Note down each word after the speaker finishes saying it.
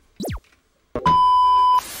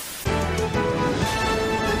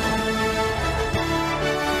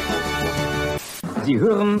Sie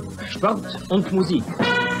hören Sport und Musik. Das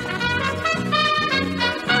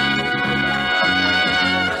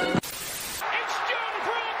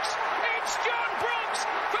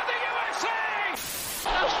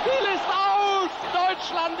Spiel ist aus!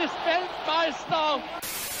 Deutschland ist Weltmeister!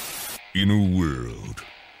 In a world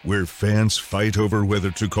where fans fight over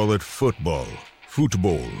whether to call it football,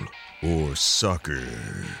 or soccer,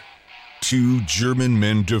 two German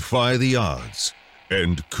men defy the odds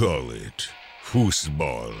and call it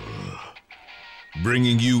Fußball.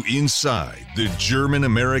 Bringing you inside the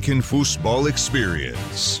German-American football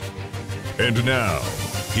experience. And now,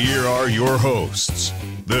 here are your hosts,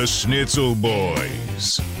 the Schnitzel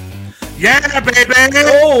Boys. Yeah, baby!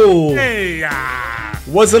 Oh! Hey,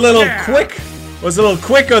 Was a little quick. Was a little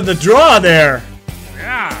quick on the draw there.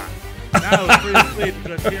 yeah. That was pretty sweet,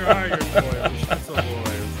 because here are your boys, the Schnitzel Boys.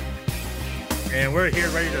 And we're here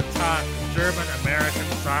ready to talk German-American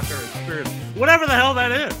soccer experience. Whatever the hell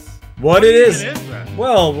that is. What it is? That?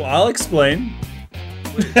 Well, I'll explain.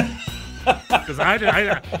 Because I've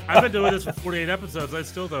been doing this for 48 episodes. I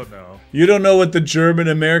still don't know. You don't know what the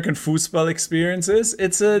German-American football experience is?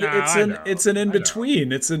 It's an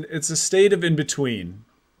in-between. It's a state of in-between.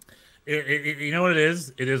 You know what it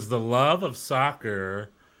is? It is the love of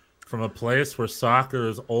soccer from a place where soccer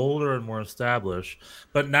is older and more established,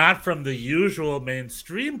 but not from the usual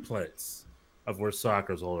mainstream place of where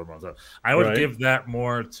soccer is older and more established. I would give that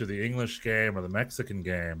more to the English game or the Mexican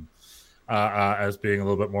game as being a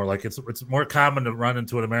little bit more like it's more common to run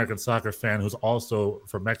into an American soccer fan who's also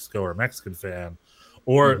from Mexico or a Mexican fan,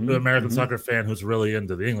 or the American soccer fan who's really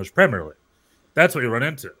into the English Premier League. That's what you run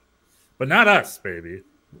into, but not us, baby.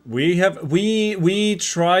 We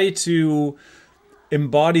try to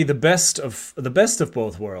embody the best of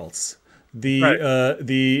both worlds.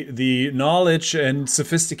 The knowledge and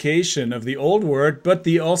sophistication of the old world, but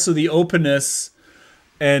also the openness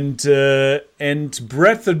and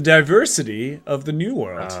breadth of diversity of the new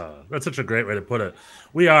world. That's such a great way to put it.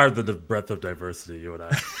 We are the breadth of diversity, you and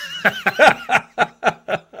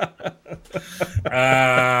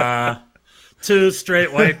I. Two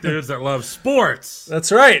straight white dudes that love sports.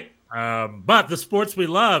 That's right. But the sports we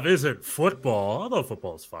love isn't football, although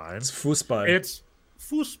football is fine. It's Fußball. It's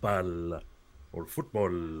Fußball or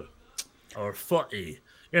football or footy.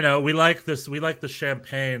 You know, we like this. We like the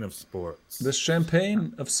champagne of sports. The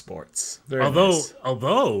champagne of sports. Very although, nice.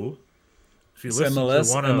 Although, if you listen MLS,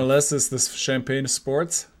 to one MLS is the champagne of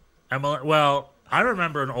sports. Well, I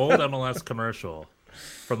remember an old MLS commercial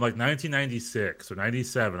from like 1996 or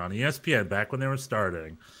 97 on ESPN back when they were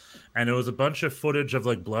starting. And it was a bunch of footage of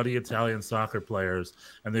like bloody Italian soccer players,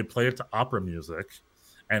 and they played it to opera music,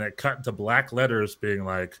 and it cut to black letters being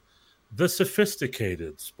like the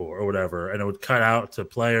sophisticated sport or whatever, and it would cut out to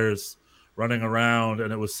players running around,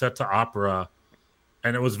 and it was set to opera,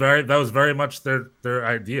 and that was very much their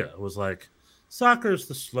idea. It was like soccer is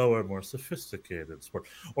the slower, more sophisticated sport,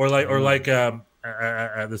 or like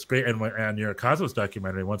this great and your Cosmos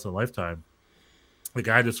documentary, Once in a Lifetime. The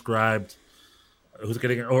guy described. It was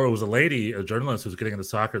a lady, a journalist who was getting into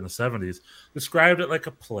soccer in the 70s, described it like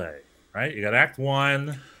a play, right? You got act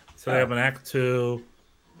one, so they have an act two.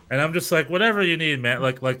 And I'm just like, whatever you need, man.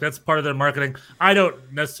 Like that's part of their marketing. I don't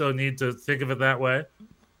necessarily need to think of it that way.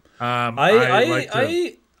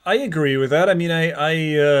 I agree with that. I mean,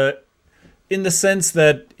 I in the sense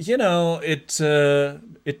that, you know, it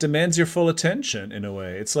demands your full attention in a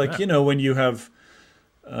way. It's like, you know, when you have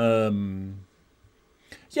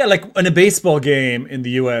like in a baseball game in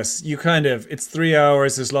the US, it's 3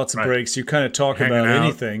 hours, there's lots of breaks, you kind of talk about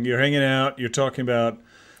anything. You're hanging out, you're talking about,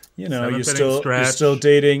 you know, you're still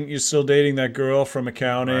dating that girl from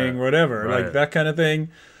accounting, whatever, like that kind of thing.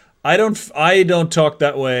 I don't talk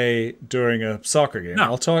that way during a soccer game.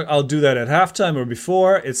 No. I'll do that at halftime or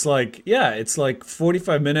before. It's like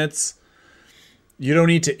 45 minutes. You don't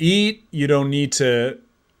need to eat, you don't need to,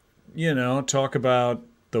 you know, talk about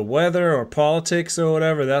the weather or politics or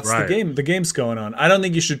whatever. That's the game. The game's going on. I don't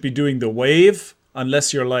think you should be doing the wave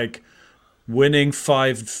unless you're like winning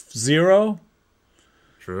 5-0.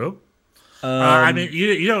 True. I mean,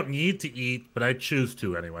 you don't need to eat, but I choose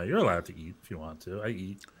to anyway. You're allowed to eat if you want to. I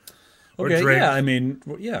eat. Or drink. Yeah. I mean,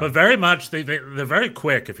 yeah. But very much they're very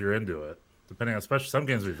quick if you're into it. Depending on, especially some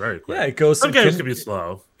games will be very quick. Yeah, it goes. Some games can be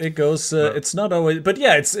slow. It goes. It's not always, but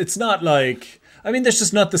yeah, it's not like. I mean, there's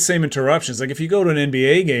just not the same interruptions. Like if you go to an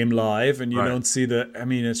NBA game live and you don't see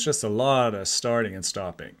it's just a lot of starting and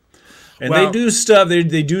stopping. And they do stuff.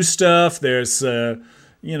 They do stuff. There's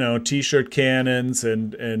you know, t-shirt cannons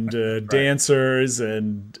and dancers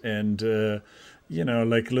and you know,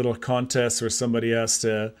 like little contests where somebody has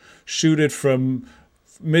to shoot it from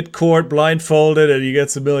mid-court blindfolded and he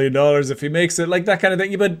gets $1 million if he makes it, like that kind of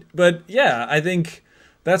thing. But yeah, I think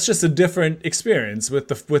that's just a different experience. With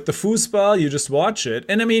the foosball, you just watch it.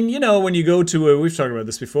 And I mean, when you go to we've talked about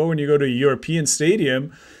this before, when you go to a European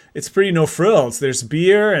stadium, it's pretty no frills. There's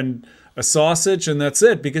beer and a sausage and that's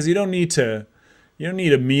it, because you don't need a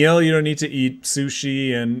meal. You don't need to eat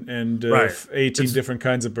sushi and 18 different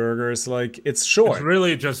kinds of burgers. Like, it's short. It's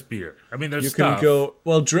really just beer. I mean, there's stuff.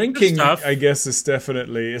 Drinking, I guess, is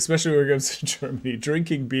definitely, especially when it comes to Germany,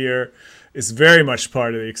 drinking beer is very much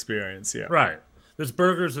part of the experience. Yeah. Right. There's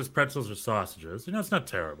burgers, there's pretzels, there's sausages. It's not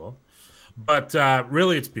terrible. But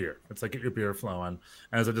really, it's beer. It's like, get your beer flowing.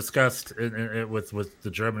 As I discussed with the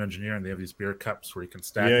German engineering, they have these beer cups where you can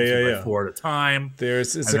stack like 4 at a time.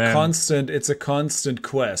 It's a constant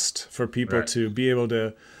quest for people to be able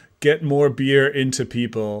to get more beer into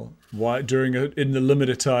people in the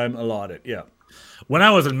limited time allotted. Yeah. When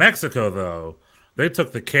I was in Mexico, though, they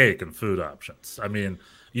took the cake and food options. I mean,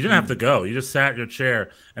 you didn't have to go. You just sat in your chair,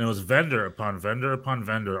 and it was vendor upon vendor upon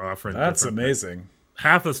vendor offering. That's amazing.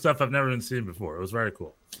 Half the stuff I've never even seen before. It was very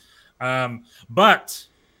cool. But,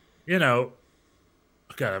 God,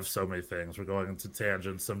 I have so many things. We're going into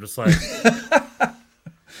tangents. I'm just like,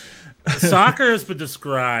 soccer has been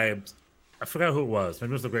described. I forgot who it was. Maybe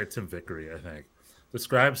it was the great Tim Vickery, I think.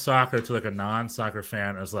 Described soccer to like a non-soccer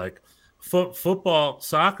fan as like football,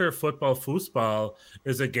 foosball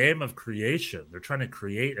is a game of creation. They're trying to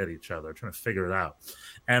create at each other, trying to figure it out.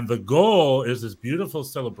 And the goal is this beautiful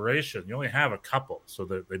celebration. You only have a couple, so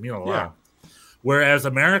they mean a lot. Yeah. Whereas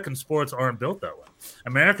American sports aren't built that way.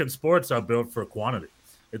 American sports are built for quantity.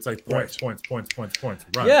 It's like points. Run,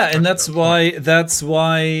 yeah, and that's why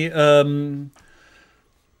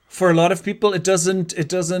for a lot of people it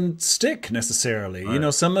doesn't stick necessarily.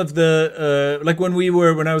 Right. Some of the like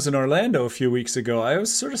when I was in Orlando a few weeks ago, I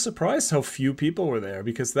was sort of surprised how few people were there,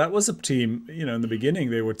 because that was a team, in the beginning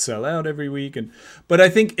they would sell out every week, but I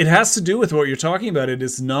think it has to do with what you're talking about. It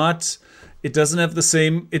doesn't have the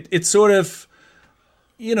same, it's sort of,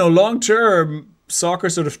 long term soccer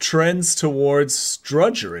sort of trends towards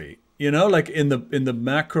drudgery. Like in the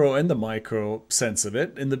macro and the micro sense of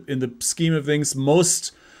it. In the scheme of things,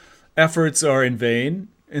 most efforts are in vain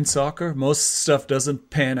in soccer. Most stuff doesn't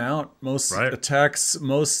pan out. Most attacks,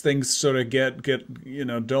 most things sort of get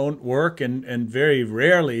don't work, and very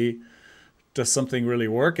rarely does something really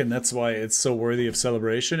work, and that's why it's so worthy of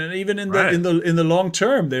celebration. And even in the long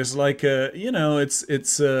term, there's like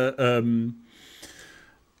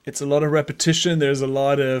it's a lot of repetition. There's a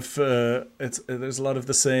lot of there's a lot of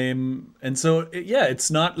the same, and so it's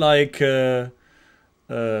not like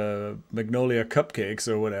Magnolia cupcakes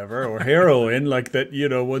or whatever, or heroin, like that.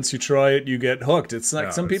 Once you try it, you get hooked. It's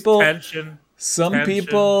like some people tension,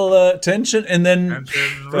 and then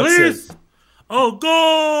release. It. Oh,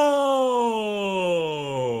 goal!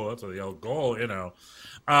 That's what they yell, goal.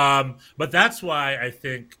 But that's why I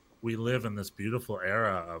think we live in this beautiful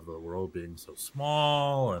era of the world being so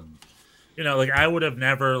small, and like I would have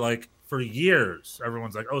never, like, for years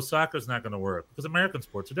everyone's like, oh, soccer's not going to work because American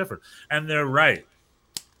sports are different, and they're right.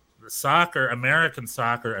 American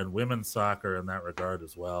soccer and women's soccer in that regard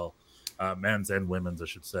as well, men's and women's, I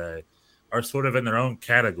should say, are sort of in their own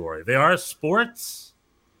category. They are sports,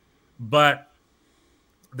 but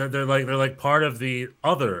they're like part of the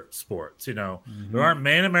other sports. Mm-hmm. There aren't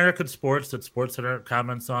main American sports that SportsCenter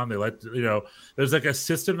comments on. They like there's like a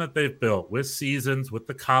system that they've built with seasons, with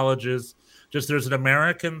the colleges. Just there's an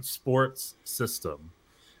American sports system,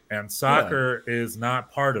 and soccer is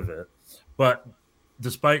not part of it. But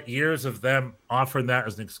despite years of them offering that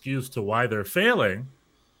as an excuse to why they're failing,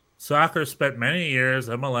 soccer spent many years,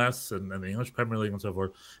 MLS and the English Premier League and so forth,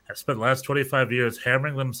 have spent the last 25 years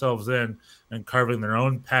hammering themselves in and carving their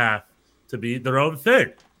own path to be their own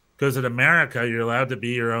thing. Because in America, you're allowed to be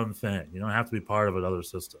your own thing. You don't have to be part of another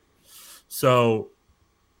system. So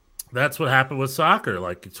that's what happened with soccer.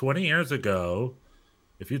 Like 20 years ago,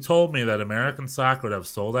 if you told me that American soccer would have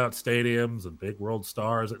sold out stadiums and big world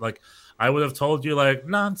stars, like, I would have told you, like,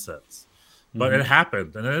 nonsense. But it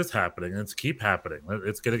happened, and it is happening, and it's keep happening.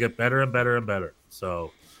 It's going to get better and better and better.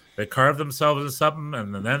 So they carved themselves into something,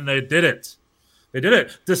 and then they did it. They did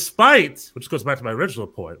it despite, which goes back to my original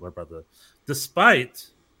point, despite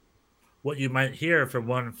what you might hear from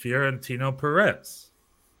one Fiorentino Perez.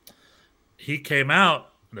 He came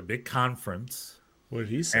out in a big conference. What did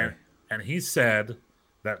he say? And he said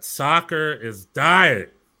that soccer is dying.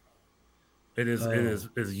 It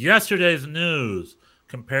is yesterday's news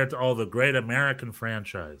compared to all the great American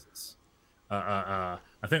franchises. I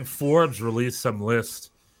think Forbes released some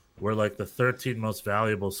list where like the 13 most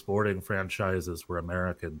valuable sporting franchises were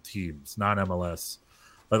American teams, non-MLS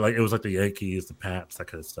but like it was like the Yankees, the Pats, that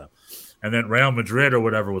kind of stuff. And then Real Madrid or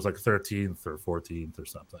whatever was like 13th or 14th or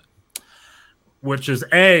something, which is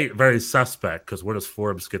very suspect because where does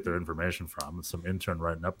Forbes get their information from? It's some intern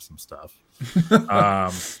writing up some stuff,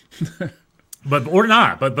 but or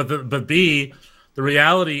not. But B, the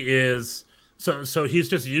reality is so he's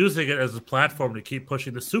just using it as a platform to keep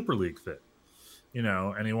pushing the Super League thing,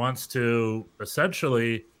 and he wants to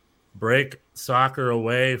essentially break soccer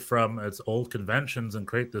away from its old conventions and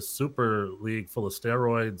create this Super League full of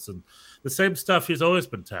steroids and the same stuff he's always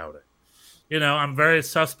been touting. I'm very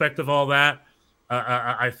suspect of all that.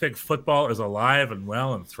 I think football is alive and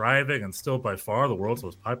well and thriving and still by far the world's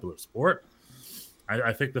most popular sport.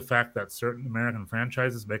 I think the fact that certain American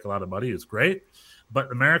franchises make a lot of money is great, but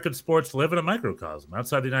American sports live in a microcosm.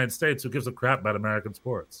 Outside the United States, who gives a crap about American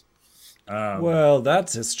sports? Well,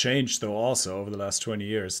 that has changed, though, also over the last 20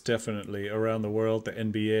 years. Definitely around the world, the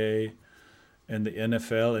NBA and the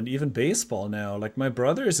NFL and even baseball now. Like, my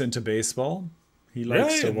brother's into baseball. He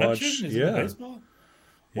likes to watch. Into baseball?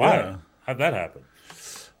 Why? Yeah. How'd that happen?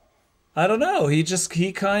 I don't know. I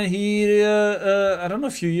don't know,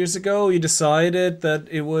 a few years ago, he decided that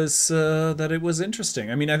it was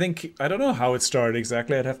interesting. I mean, I don't know how it started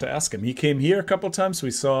exactly. I'd have to ask him. He came here a couple of times.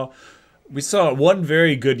 We saw one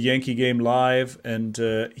very good Yankee game live, and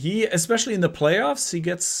he, especially in the playoffs, he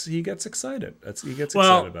gets excited.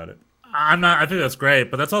 Excited about it. I think that's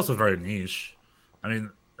great, but that's also very niche. I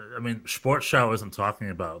mean, Sports Show isn't talking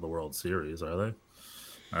about the World Series, are they?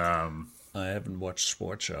 I haven't watched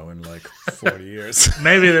Sports Show in like 40 years.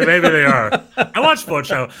 maybe they are. I watched Sports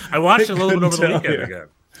Show. I watched it a little bit over the weekend again.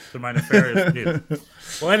 To my nefarious views.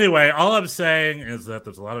 Well, anyway, all I'm saying is that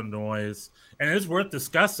there's a lot of noise, and it is worth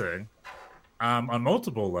discussing on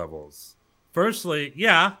multiple levels. Firstly,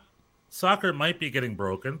 soccer might be getting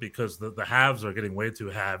broken because the haves are getting way too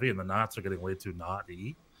heavy and the knots are getting way too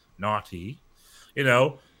naughty.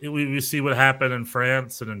 We see what happened in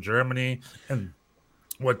France and in Germany and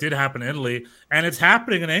what did happen in Italy, and it's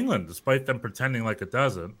happening in England, despite them pretending like it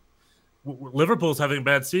doesn't. Liverpool's having a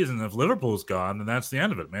bad season. If Liverpool's gone, then that's the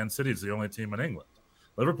end of it. Man City's the only team in England.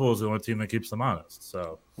 Liverpool's the only team that keeps them honest.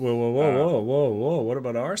 So, whoa! What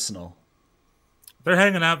about Arsenal? They're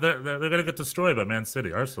hanging out. They're going to get destroyed by Man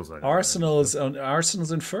City. Arsenal's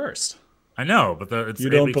in first. I know, but it's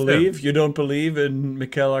you don't believe in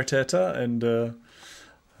Mikel Arteta and.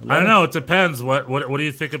 I don't know. It depends. What do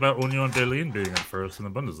you think about Union Berlin being in first in the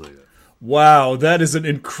Bundesliga? Wow, that is an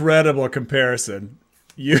incredible comparison.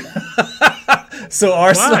 So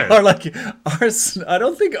Arsenal are like Arsenal. I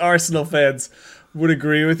don't think Arsenal fans would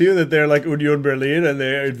agree with you that they're like Union Berlin and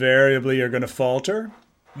they invariably are going to falter.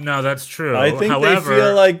 No, that's true. I think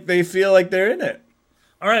they feel like they're in it.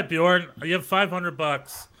 All right, Bjorn, you have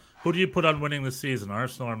 $500. Who do you put on winning this season,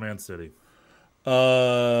 Arsenal or Man City?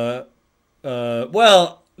 Well.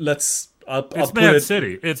 It's Man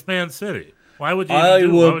City. It's Man City. Why would you?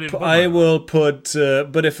 I will put.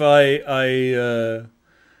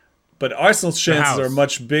 But Arsenal's chances are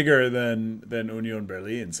much bigger than Union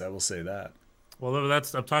Berlin's. I will say that. Well,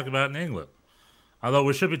 I'm talking about in England. Although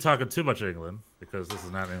we should be talking too much England because this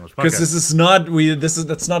is not an English podcast. Because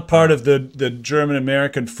that's not part of the German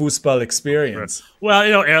American football experience. Well,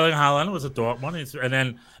 Erling Haaland was at Dortmund, and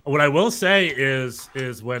then what I will say is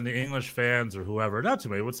when the English fans or whoever, not to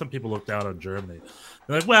me, when some people look down on Germany,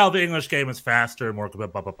 they're like, well, the English game is faster, more blah,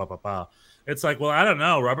 blah, blah, blah, blah. It's like, well, I don't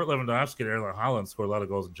know. Robert Lewandowski and Erling Haaland scored a lot of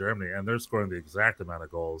goals in Germany, and they're scoring the exact amount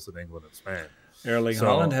of goals in England and Spain. Erling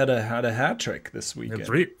Haaland had a hat trick this weekend.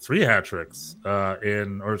 Three hat tricks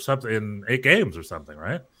in 8 games or something,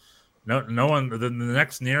 right? No one. The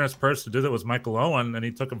next nearest person to do that was Michael Owen, and he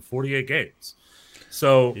took him 48 games.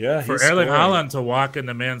 So for Erling Haaland to walk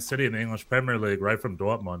into Man City in the English Premier League right from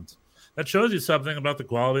Dortmund, that shows you something about the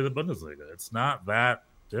quality of the Bundesliga. It's not that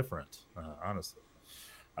different, honestly,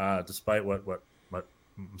 despite what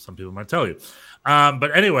some people might tell you.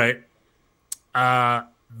 But anyway,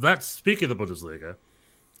 let's speak of the Bundesliga.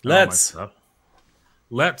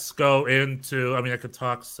 Let's go into. I mean, I could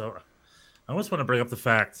talk. So I almost want to bring up the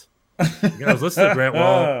fact. I was listening to the Grant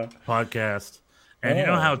Wall podcast. And you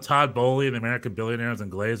know how Todd Bowley and the American billionaires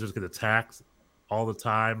and Glazers get attacked all the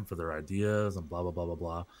time for their ideas and blah, blah, blah, blah,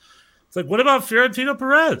 blah. It's like, what about Florentino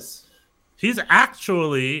Perez? He's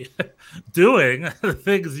actually doing the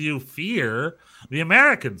things you fear the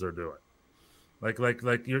Americans are doing. Like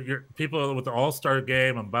your people with the All-Star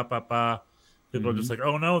game and blah, blah, blah. People are just like,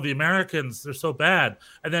 oh, no, the Americans, they're so bad.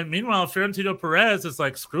 And then meanwhile, Florentino Perez is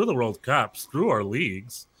like, screw the World Cup, screw our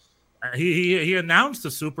leagues. He announced the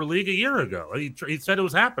Super League a year ago. He said it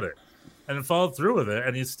was happening and then followed through with it,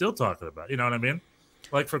 and he's still talking about it. You know what I mean?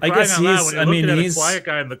 Like, for crying out loud, when you're looking at a quiet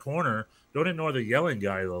guy in the corner, don't ignore the yelling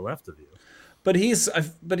guy to the left of you. But he's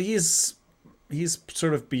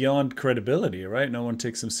sort of beyond credibility, right? No one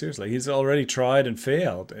takes him seriously. He's already tried and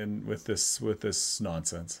failed with this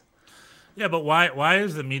nonsense. Yeah, but why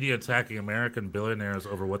is the media attacking American billionaires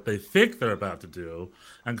over what they think they're about to do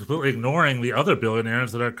and completely ignoring the other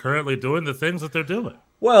billionaires that are currently doing the things that they're doing?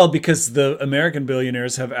 Well, because the American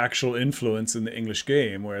billionaires have actual influence in the English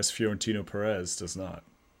game, whereas Florentino Perez does not.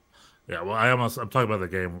 Yeah, well, I'm talking about the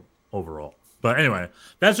game overall. But anyway,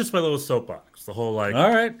 that's just my little soapbox. The whole, like... All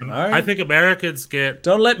right. I think Americans get...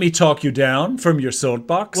 Don't let me talk you down from your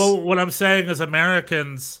soapbox. Well, what I'm saying is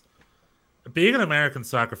Americans... Being an American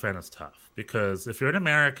soccer fan is tough. Because if you're an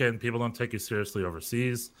American, people don't take you seriously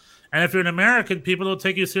overseas. And if you're an American, people don't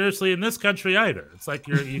take you seriously in this country either. It's like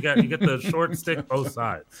you get the short stick both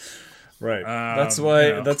sides. Right. That's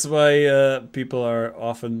why people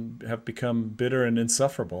have become bitter and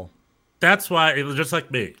insufferable. That's why it was just like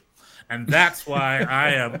me. And that's why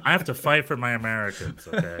I have to fight for my Americans,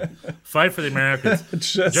 okay? Fight for the Americans.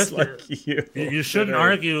 just like you. You shouldn't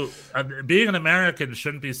argue. Being an American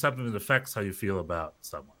shouldn't be something that affects how you feel about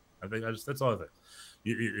someone. I think that's all I think.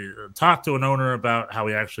 You talk to an owner about how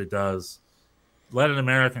he actually does. Let an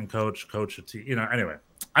American coach a team. Anyway,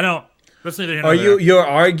 I don't. That's neither here nor there. You're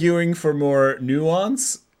arguing for more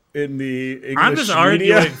nuance in the English I'm just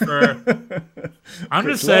media? arguing for. I'm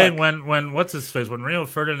just saying when what's his face when Rio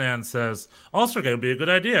Ferdinand says All-Star game would be a good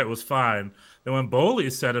idea, it was fine. Then when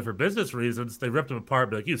Bowley said it for business reasons, they ripped him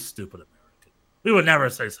apart. Be like, you stupid American. We would never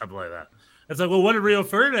say something like that. It's like, well, what did Rio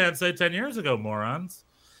Ferdinand say 10 years ago, morons?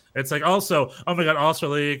 It's like also, oh my God, All-Star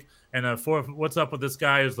League and what's up with this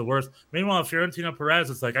guy is the worst. Meanwhile, Florentino Perez,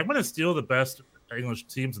 it's like, I'm going to steal the best English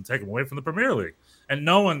teams and take them away from the Premier League. And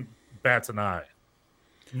no one bats an eye.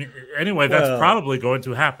 Anyway, that's probably going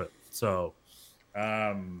to happen. So,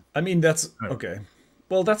 that's okay.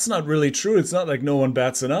 Well, that's not really true. It's not like no one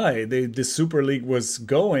bats an eye. The Super League was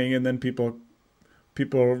going, and then people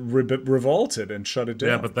revolted and shut it down.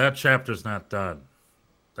 Yeah, but that chapter's not done.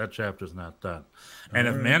 And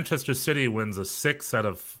if Manchester City wins a 6 out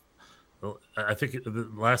of, I think the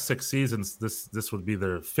last 6 seasons, this would be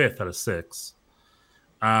their 5th out of 6.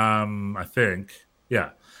 I think,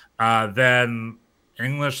 yeah. Then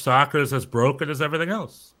English soccer is as broken as everything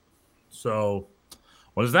else. So,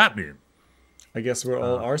 what does that mean? I guess we're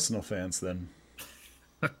all Arsenal fans then.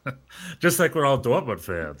 Just like we're all Dortmund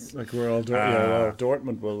fans. Like we're all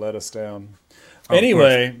Dortmund will let us down.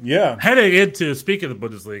 Anyway, yeah. Heading into, speaking of the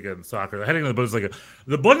Bundesliga and soccer, heading into the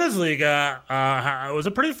Bundesliga was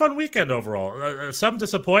a pretty fun weekend overall. Some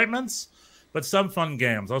disappointments, but some fun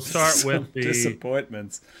games. I'll start with the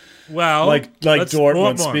disappointments. Well, like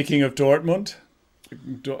Dortmund. Speaking of Dortmund,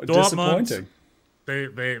 disappointing.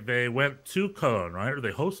 They went to Köln, right? Or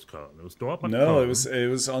they host Köln. It was Dortmund. No, Köln. it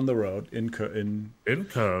was on the road in Köln.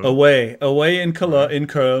 Away in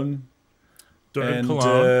Köln. During and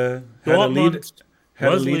Cologne. Had a lead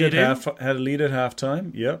at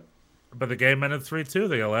halftime. Yep. But the game ended 3-2.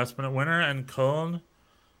 They got a last-minute winner, and Köln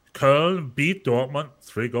beat Dortmund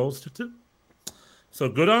 3-2. So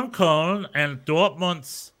good on Köln, and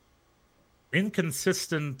Dortmund's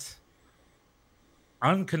inconsistent,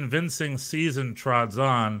 unconvincing season trods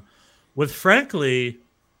on with, frankly,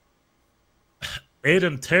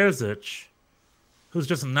 Edin Terzic, who's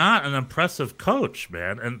just not an impressive coach,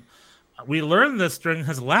 man. And we learned this during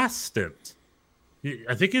his last stint.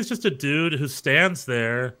 I think he's just a dude who stands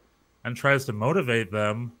there and tries to motivate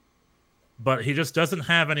them, but he just doesn't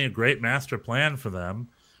have any great master plan for them.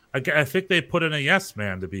 I think they put in a yes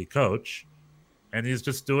man to be coach, and he's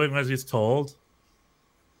just doing as he's told.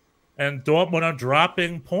 And Dortmund are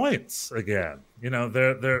dropping points again.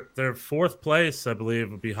 They're fourth place, I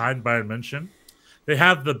believe, behind Bayern München. They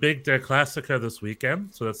have the big Der Klassiker this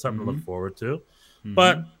weekend, so that's something to look forward to. Mm-hmm.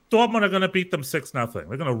 But Dortmund are going to beat them 6-0. They're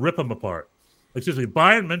going to rip them apart. Excuse me,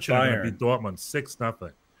 Bayern München are going to beat Dortmund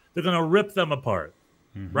 6-0. They're going to rip them apart.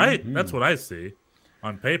 Mm-hmm. Right? That's what I see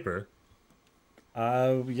on paper.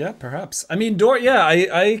 Yeah, perhaps. I mean,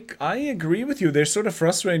 I agree with you. They're sort of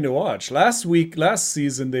frustrating to watch. Last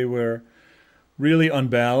season, they were really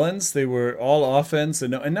unbalanced. They were all offense,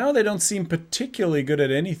 and now they don't seem particularly good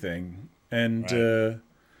at anything. And a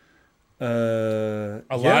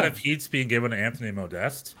lot of heat's being given to Anthony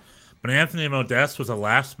Modeste, but Anthony Modeste was a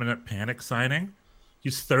last-minute panic signing.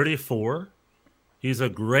 He's 34. He's a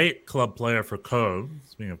great club player for Köln.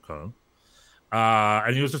 Speaking of Köln.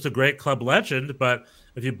 And he was just a great club legend, but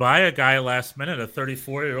if you buy a guy last minute, a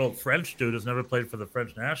 34-year-old French dude who's never played for the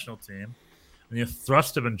French national team, and you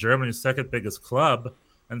thrust him in Germany's second biggest club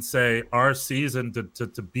and say, our season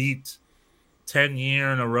to beat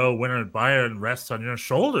 10-year-in-a-row winner at Bayern rests on your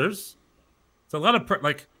shoulders. It's a lot of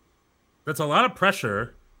that's a lot of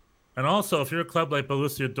pressure. And also, if you're a club like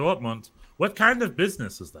Borussia Dortmund, what kind of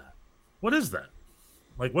business is that? What is that?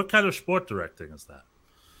 Like, what kind of sport directing is that?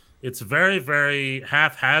 It's very, very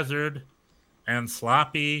haphazard and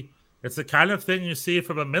sloppy. It's the kind of thing you see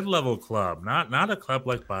from a mid-level club, not a club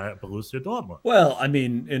like Borussia Dortmund. Well, I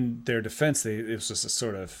mean, in their defense, it was just a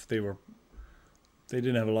sort of they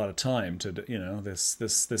didn't have a lot of time to, this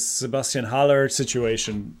Sebastian Haller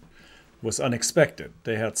situation was unexpected.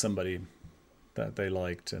 They had somebody that they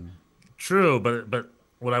liked, and true, but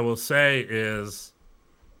what I will say is,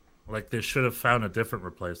 like, they should have found a different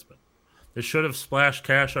replacement. They should have splashed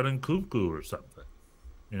cash on Nkunku or something.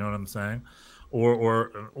 You know what I'm saying?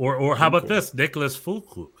 Or how about this? Niclas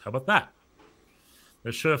Füllkrug. How about that?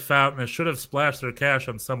 They should have splashed their cash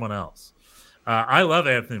on someone else. I love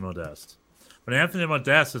Anthony Modeste. But Anthony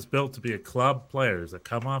Modeste is built to be a club player. He's a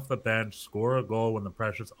come off the bench, score a goal when the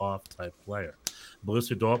pressure's off type player.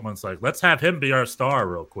 Borussia Dortmund's like, let's have him be our star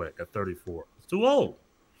real quick at 34. He's too old.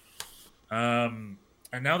 And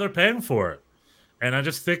now they're paying for it. And I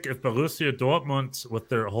just think if Borussia Dortmund, with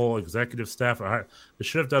their whole executive staff, they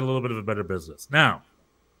should have done a little bit of a better business. Now,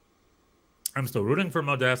 I'm still rooting for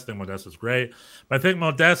Modeste. I think Modeste is great. But I think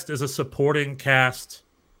Modeste is a supporting cast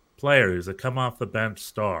player. He's a come-off-the-bench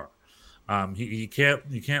star. You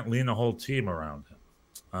can't lean a whole team around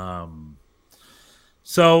him.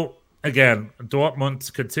 So, again,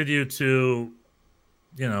 Dortmund continue to,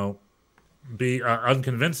 be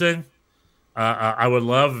unconvincing. I would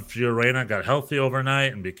love if Gio Reyna got healthy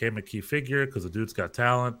overnight and became a key figure because the dude's got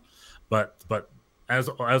talent. But as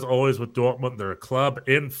always with Dortmund, they're a club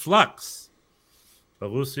in flux.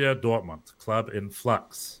 Borussia Dortmund, club in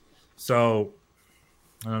flux. So,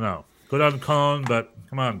 I don't know. Good on Cologne, but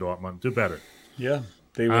come on, Dortmund, do better. Yeah,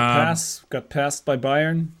 they were got passed by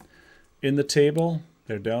Bayern in the table.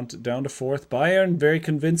 They're down to fourth. Bayern, very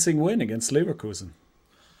convincing win against Leverkusen.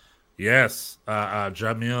 Yes,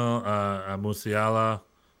 Jamil Musiala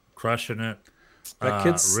crushing it. That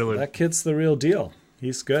kid's the real deal.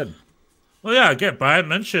 He's good. Well, yeah. Again, Bayern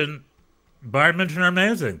München are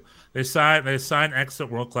amazing. They sign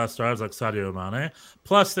excellent world-class stars like Sadio Mane.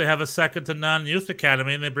 Plus, they have a second-to-none youth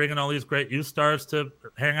academy, and they bring in all these great youth stars to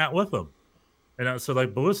hang out with them. So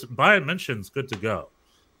like Bayern München's good to go.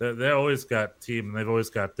 They always got team, and they've always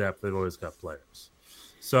got depth. They've always got players.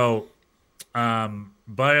 So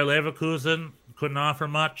Bayer Leverkusen couldn't offer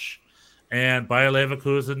much, and Bayer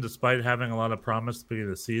Leverkusen, despite having a lot of promise at the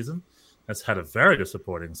beginning of the season, has had a very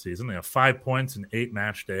disappointing season. They have 5 points in 8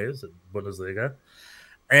 match days in Bundesliga.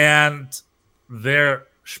 And their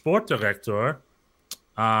Sportdirektor,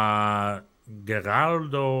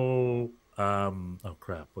 Gerardo,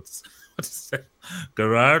 what's his name?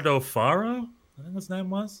 Gerardo Faro, I think his name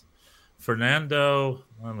was. Fernando,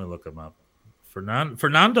 let me look him up.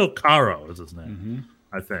 Fernando Caro is his name,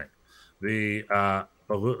 I think. The Bayer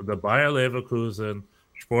Leverkusen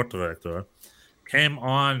Sportdirektor came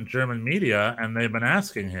on German media, and they've been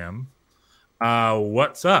asking him,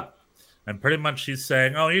 what's up? And pretty much he's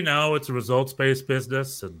saying, it's a results-based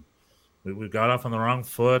business, and we got off on the wrong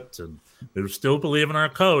foot, and we still believe in our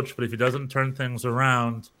coach, but if he doesn't turn things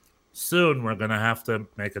around soon, we're going to have to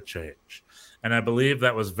make a change. And I believe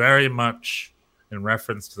that was very much in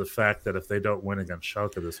reference to the fact that if they don't win against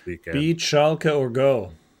Schalke this weekend... Beat Schalke or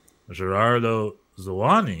go. Gerardo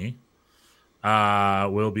Zowani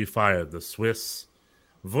will be fired. The Swiss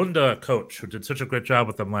Wunder coach, who did such a great job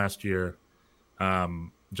with them last year,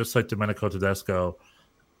 just like Domenico Tedesco,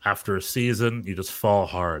 after a season, you just fall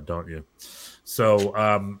hard, don't you? So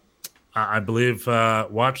I believe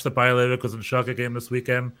watch the Bayer Leverkusen Schalke game this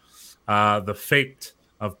weekend. The fate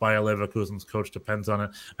of Bayer Leverkusen's coach depends on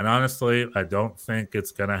it. And honestly, I don't think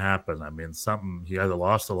it's going to happen. I mean, he either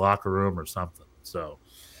lost the locker room or something. So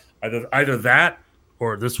either that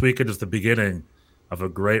or this weekend is the beginning of a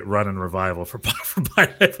great run and revival for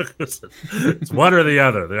Bayer Leverkusen. It's one or the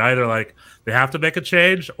other. They're either they have to make a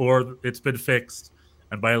change or it's been fixed,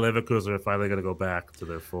 and Bayer Leverkusen are finally going to go back to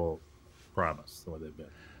their full promise, the way they've been.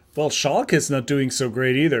 Well, Schalke is not doing so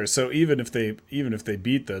great either. So even if they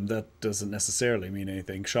beat them, that doesn't necessarily mean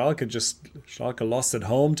anything. Schalke lost at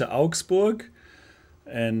home to Augsburg.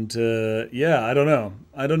 And I don't know.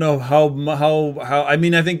 I don't know how. I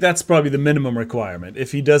mean, I think that's probably the minimum requirement.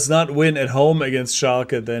 If he does not win at home against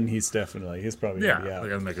Schalke, then he's probably gonna be out. They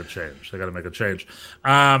got to make a change.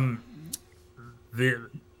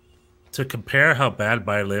 To compare how bad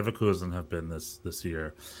Bayer Leverkusen have been this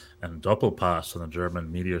year, and Doppelpass on the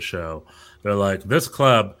German media show, they're like, this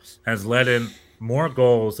club has let in more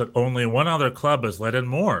goals than only one other club has let in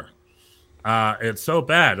more. It's so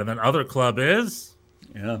bad. And then other club is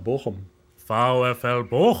Bochum. VfL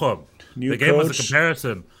Bochum. New the game coach. was a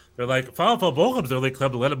comparison. They're like, VfL Bochum's the only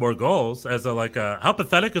club to let in more goals. As how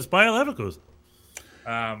pathetic is Bayer Leverkusen?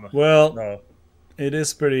 It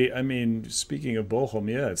is pretty. I mean, speaking of Bochum,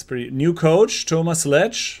 it's pretty. New coach, Thomas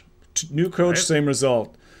Letsch. New coach, same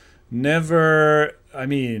result. Never. I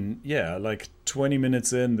mean, like 20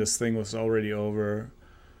 minutes in, this thing was already over.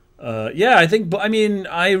 I think. I mean,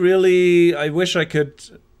 I wish I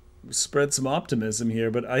could spread some optimism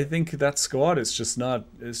here, but I think that squad is just not.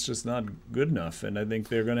 It's just not good enough, and I think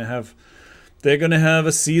they're gonna have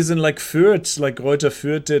a season like Fürth, like Greuther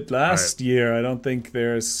Fürth did last year. I don't think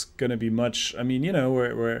there's gonna be much. I mean,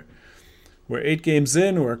 we're 8 games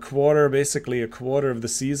in. We're basically a quarter of the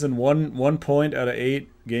season. One point out of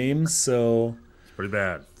 8 games. So it's pretty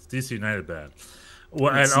bad. It's DC United bad.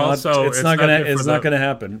 Well, it's not gonna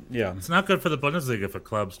happen. Yeah, it's not good for the Bundesliga if a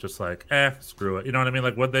club's just like, screw it. You know what I mean?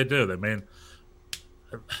 Like, what they do? It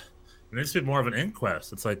needs to be more of an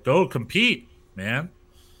inquest. It's like, go compete, man.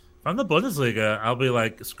 If I'm the Bundesliga, I'll be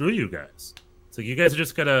like, screw you guys. It's like, you guys are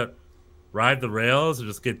just gonna ride the rails and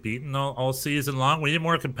just get beaten all season long. We need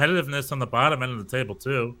more competitiveness on the bottom end of the table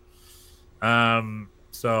too.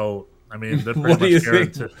 So I mean, they're pretty what do you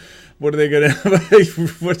think? What are they gonna?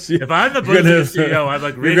 If I'm the Bundesliga CEO, I'm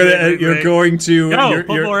like, you're going to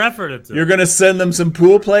put more effort into. You're gonna send them some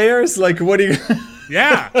pool players. Like, what are you?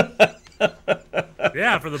 Yeah, for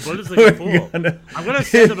the Bundesliga pool. I'm gonna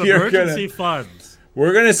send them emergency funds.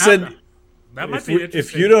 We're gonna send. That might be interesting.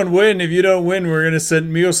 If you don't win, we're gonna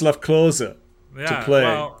send Miroslav Klose to play.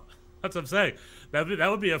 Well, that's what I'm saying. That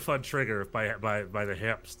would be a fun trigger if by the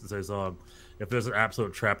hips to say so. If there's an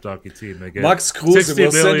absolute trap donkey team, they get Max Kruse.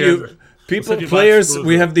 We'll send you players.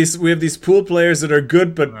 We have these pool players that are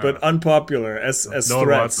good but unpopular as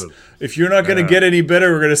threats. If you're not going to get any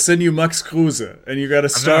better, we're going to send you Max Kruse, and you got to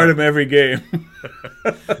start him every game.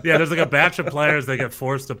 There's like a batch of players they get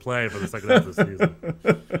forced to play for the second half of the season.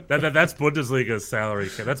 That's Bundesliga's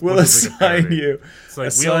salary. We'll assign you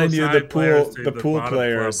the pool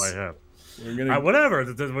players.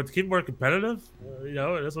 Whatever. To keep more competitive,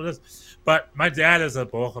 it is what it is. But my dad is a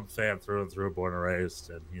Bochum fan through and through, born and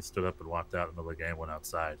raised, and he stood up and walked out in the middle of the game, went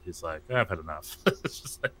outside. He's like, I've had enough. It's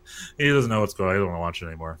just like, he doesn't know what's going on. He doesn't want to watch it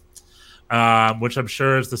anymore. Which I'm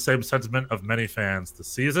sure is the same sentiment of many fans this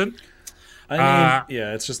season. I mean,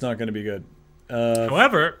 it's just not going to be good.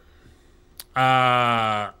 However,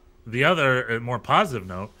 the other more positive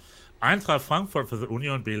note, Eintracht Frankfurt for the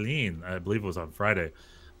Union Berlin, I believe it was on Friday.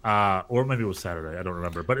 Or maybe it was Saturday. I don't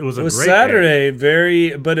remember, but it was a great Saturday.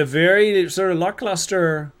 Game. A very sort of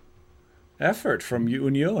lackluster effort from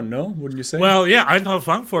Union. No, wouldn't you say? Well, yeah, Eintracht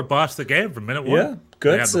Frankfurt bossed the game from minute one. Yeah,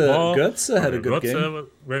 Götze had a good game,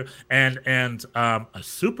 and a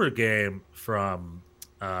super game from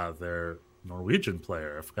their Norwegian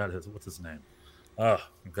player. I forgot what's his name. Oh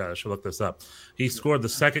God, I should look this up. He scored the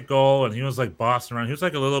second goal, and he was like bossing around. He was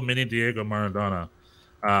like a little mini Diego Maradona.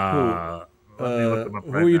 Who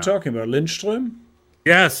are you talking about? Lindström?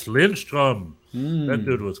 Yes, Lindström. That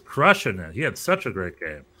dude was crushing it. He had such a great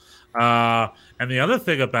game. And the other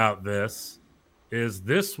thing about this was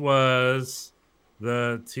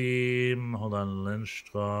the team. Hold on,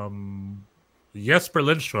 Lindström. Jesper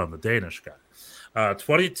Lindström, the Danish guy.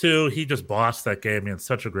 22. He just bossed that game. He had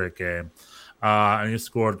such a great game. And he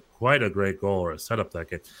scored quite a great goal or set up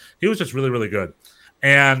that game. He was just really, really good.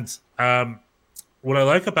 And what I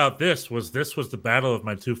like about this was the battle of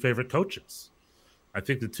my two favorite coaches. I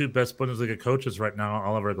think the two best Bundesliga coaches right now are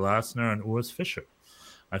Oliver Glasner and Urs Fischer.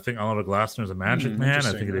 I think Oliver Glasner is a magic man.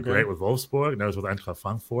 I think he did great with Wolfsburg. Now he's with Eintracht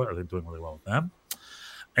Frankfurt. I think doing really well with them.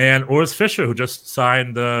 And Urs Fischer, who just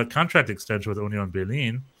signed the contract extension with Union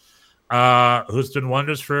Berlin, who's done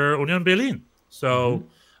wonders for Union Berlin. So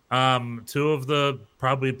two of the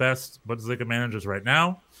probably best Bundesliga managers right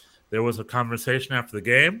now. There was a conversation after the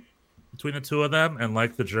game between the two of them, and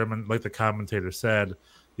like the commentator said,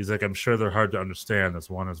 he's like, I'm sure they're hard to understand. This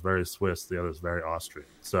one is very Swiss, the other is very Austrian.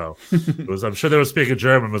 So I'm sure they were speaking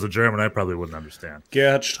German. It was a German I probably wouldn't understand.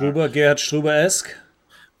 Gerhard Struber-esque?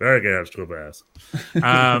 Very Gerhard Struber-esque.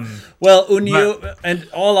 Well, and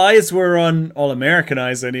all American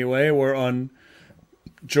eyes anyway, were on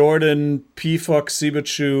Jordan, Pefok,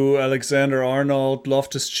 Sibachu, Alexander Arnold,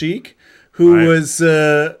 Loftus-Cheek, who was...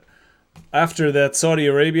 after that Saudi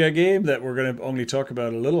Arabia game that we're going to only talk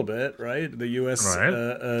about a little bit, right? The U.S.,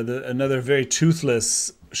 another very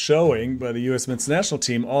toothless showing by the U.S. men's national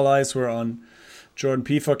team. All eyes were on Jordan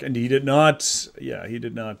Pefok, and he did not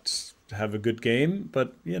have a good game,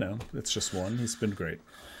 but, it's just one. He's been great.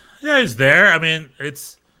 Yeah, he's there. I mean,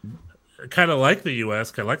 kind of like the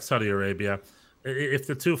U.S., kind of like Saudi Arabia. If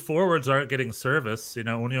the two forwards aren't getting service,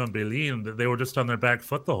 Union Berlin, they were just on their back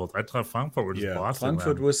foot the whole time. Eintracht Frankfurt were just bossing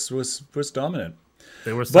Frankfurt them. was dominant.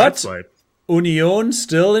 They were sideswiped. Union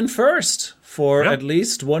still in first for at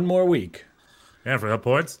least one more week. Yeah, for the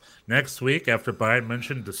points. Next week, after Bayern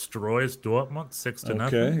München destroys Dortmund 6-0.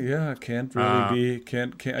 Okay, yeah, can't really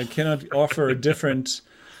I cannot offer a different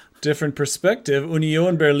perspective.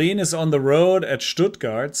 Union Berlin is on the road at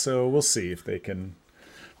Stuttgart, so we'll see if they can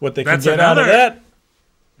get out of that.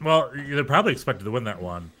 Well, they're probably expected to win that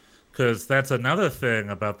one, because that's another thing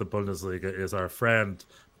about the Bundesliga is our friend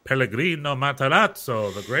Pellegrino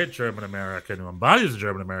Matarazzo, the great German-American who embodies the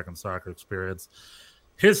German-American soccer experience.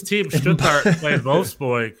 His team Stuttgart played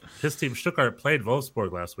Wolfsburg. His team Stuttgart played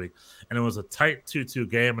Wolfsburg last week, and it was a tight 2-2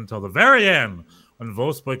 game until the very end when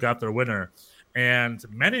Wolfsburg got their winner. And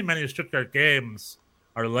many, many Stuttgart games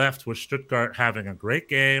are left with Stuttgart having a great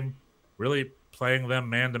game, really playing them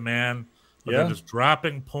man-to-man, but they're just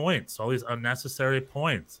dropping points, all these unnecessary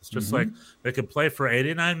points. It's just like they could play for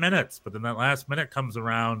 89 minutes, but then that last minute comes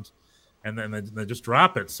around, and then they just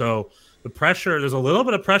drop it. So there's a little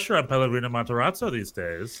bit of pressure on Pellegrino Matarazzo these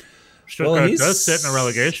days. Stuttgart does sit in a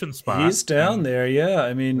relegation spot. He's down there, yeah.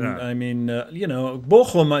 I mean,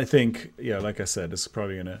 Bochum, I think, like I said, is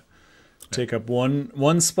probably going to take up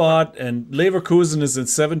one spot, and Leverkusen is in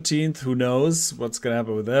 17th. Who knows what's going to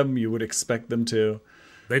happen with them? You would expect them to.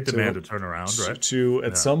 They demand a turnaround, right? To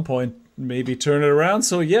at some point maybe turn it around.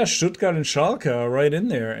 So Stuttgart and Schalke are right in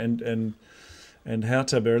there, and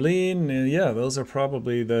Hertha Berlin. Those are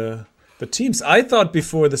probably the teams. I thought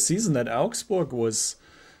before the season that Augsburg were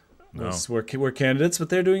candidates, but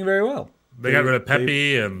they're doing very well. They got rid of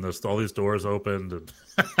Pepe, and all these doors opened. And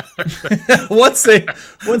once they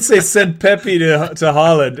sent Pepe to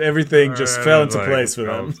Holland, everything just fell into place for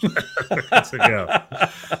them.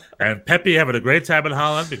 And Pepe having a great time in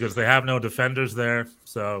Holland because they have no defenders there.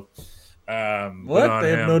 So they have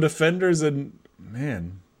no defenders, and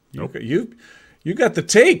man, you got the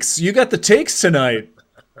takes. You got the takes tonight.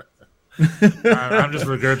 I'm just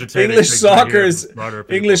regurgitating.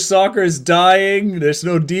 English soccer is dying. There's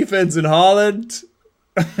no defense in Holland.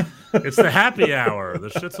 It's the happy hour, the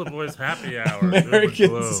Schitzel Boys happy hour.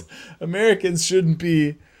 Americans shouldn't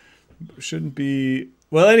be.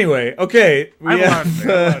 Well, anyway, okay.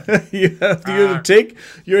 You're a take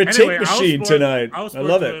machine tonight. I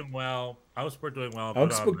love it. Augsburg doing well.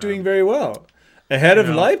 Augsburg doing very well, ahead of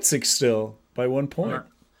Leipzig still by 1 point.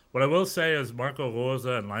 What I will say is Marco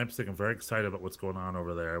Rosa and Leipzig, I'm very excited about what's going on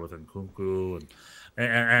over there with Nkunku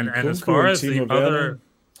and as far as the other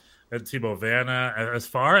Timo Werner, as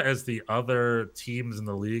far as the other teams in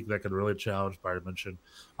the league that could really challenge Bayern München,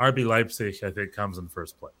 RB Leipzig I think comes in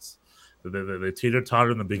first place. They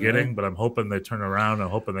teeter-totter in the beginning, but I'm hoping they turn around. I'm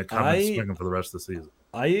hoping they come and swing them for the rest of the season.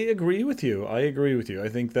 I agree with you. I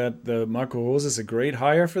think that the Marco Rose is a great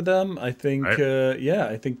hire for them. I think,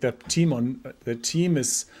 I think that team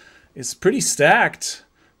is pretty stacked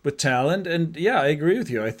with talent. And I agree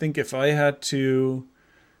with you. I think if I had to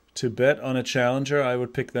bet on a challenger, I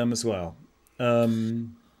would pick them as well. Now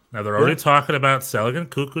they're already talking about selling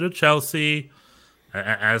Nkunku to Chelsea.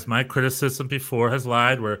 As my criticism before has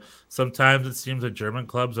lied, where sometimes it seems that German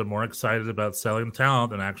clubs are more excited about selling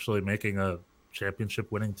talent than actually making a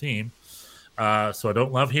championship-winning team. So I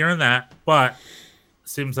don't love hearing that, but it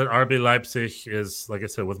seems that RB Leipzig is, like I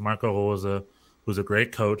said, with Marco Rosa, who's a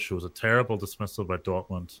great coach, who was a terrible dismissal by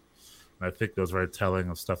Dortmund. And I think that was very telling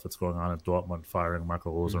of stuff that's going on at Dortmund, firing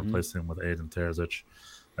Marco Rosa and replacing him with Edin Terzic.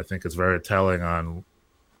 I think it's very telling on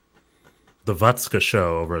the Watzke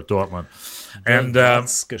show over at Dortmund. The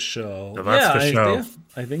Watzke show.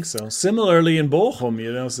 I think so. Similarly in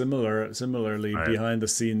Bochum, similarly behind the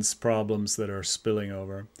scenes problems that are spilling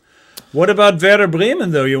over. What about Werder Bremen,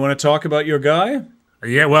 though? You want to talk about your guy?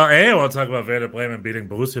 Yeah, well, I want to talk about Werder Bremen beating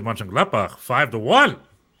Borussia Mönchengladbach 5-1.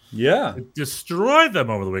 Yeah. It destroyed them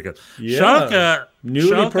over the weekend. Yeah. Schalke,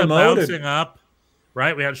 newly promoted. Bouncing up.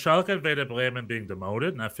 Right, we had Schalke and Werder Bremen being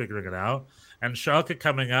demoted, not figuring it out. And Schalke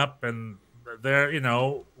coming up, and they're,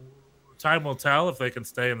 time will tell if they can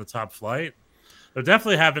stay in the top flight. They're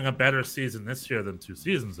definitely having a better season this year than 2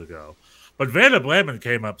 seasons ago. But Werder Bremen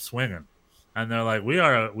came up swinging, and they're like, we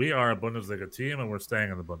are a Bundesliga team, and we're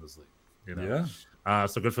staying in the Bundesliga. Yeah.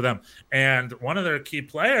 So good for them. And one of their key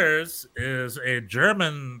players is a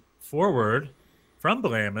German forward from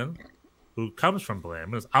Bremen, who comes from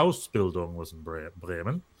Bremen. His Ausbildung was in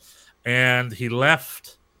Bremen, and he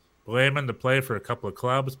left Bremen to play for a couple of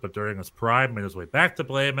clubs, but during his prime, made his way back to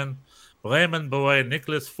Bremen. Bremen boy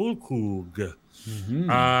Niclas Füllkrug.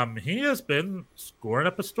 He has been scoring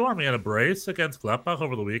up a storm. He had a brace against Gladbach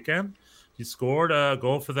over the weekend. He scored a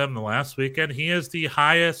goal for them the last weekend. He is the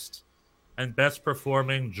highest and best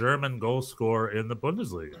performing German goal scorer in the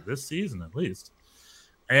Bundesliga this season, at least.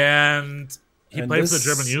 And he played for the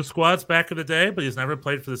German youth squads back in the day, but he's never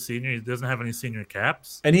played for the senior. He doesn't have any senior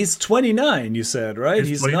caps. And he's 29, you said, right?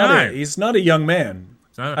 He's 29. He's not a young man.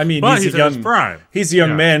 I mean, he's in his prime. He's a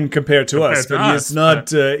young man compared to us, but he's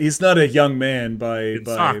not a young man by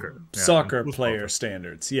soccer player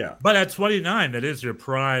standards. Yeah. But at 29, that is your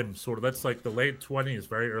prime sort of. That's like the late 20s,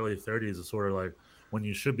 very early 30s is sort of like when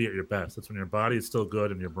you should be at your best. That's when your body is still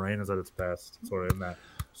good and your brain is at its best, sort of in that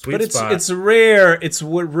sweet spot. But it's rare. It's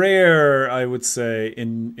rare, I would say,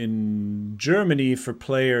 in Germany for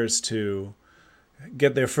players to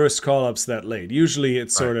get their first call-ups that late. Usually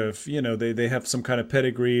it's sort of, they have some kind of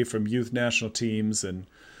pedigree from youth national teams and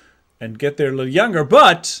get there a little younger.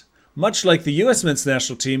 But much like the U.S. men's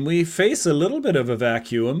national team, we face a little bit of a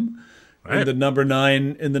vacuum in the number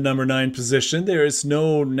 9 position. There is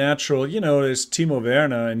no natural, there's Timo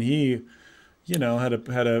Werner, and he, had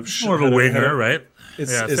a more of a winger, right?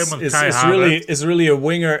 Is really a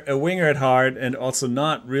winger at heart, and also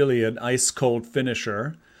not really an ice cold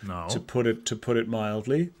finisher. No, to put it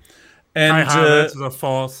mildly. And Kai Havertz is a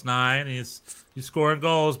false 9. He's scoring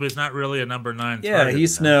goals, but he's not really a number 9. Yeah,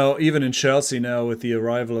 he's now even in Chelsea now with the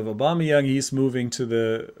arrival of Aubameyang. He's moving to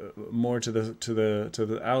the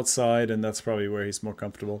outside, and that's probably where he's more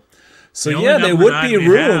comfortable. So there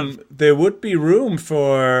would be room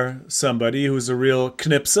for somebody who's a real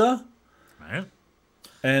knipser. Right.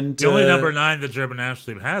 And the only number 9 the German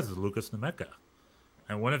national team has is Lucas Nemeka.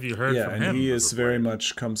 And when have you heard from him? Yeah, and he is very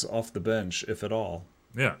much comes off the bench, if at all.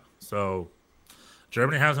 Yeah, so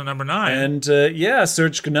Germany has a number 9. And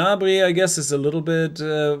Serge Gnabry, I guess, is a little bit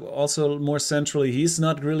also more centrally. He's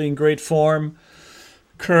not really in great form.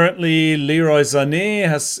 Currently, Leroy Sané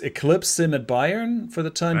has eclipsed him at Bayern for the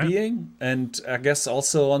time being, and I guess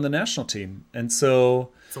also on the national team. And so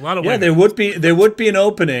it's a lot of winners. there would be an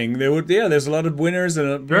opening. There's a lot of winners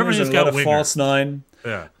and a lot of false 9.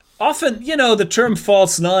 Yeah. Often, the term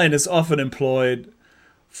false 9 is often employed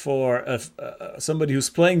for somebody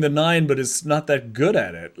who's playing the 9 but is not that good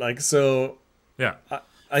at it. Yeah.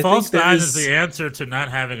 I false think 9 is the answer to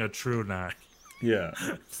not having a true 9. Yeah.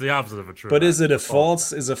 It's the opposite of a true 9. But is it a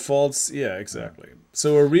false? Is a false? Yeah, exactly.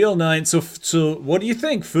 So a real 9. So what do you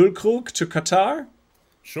think? Füllkrug to Qatar?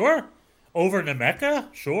 Sure. Over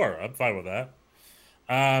Nemeka? Sure. I'm fine with that.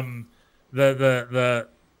 The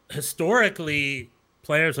historically,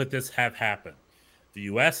 players like this have happened. The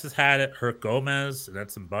U.S. has had it. Herc Gomez and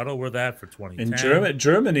Edson Buttle were that for 2010. In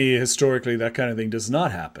Germany, historically, that kind of thing does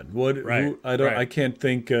not happen. I can't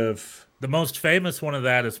think of. The most famous one of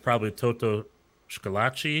that is probably Toto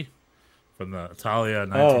Scalacci from the Italia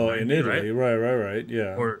 1990. Oh, in Italy, right,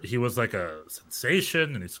 yeah. Where he was like a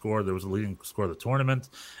sensation, and he scored. There was a leading scorer of the tournament,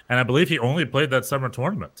 and I believe he only played that summer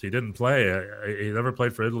tournament. He didn't play. He never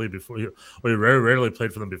played for Italy before. He very rarely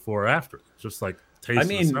played for them before or after. Just like taste of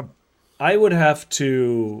the summer. I'd have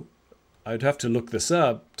to look this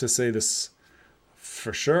up to say this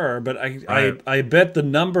for sure, but I bet the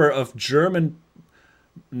number of German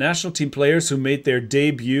national team players who made their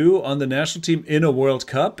debut on the national team in a World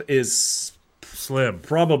Cup is slim,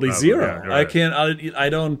 probably zero. Yeah, right. I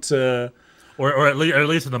don't. Or at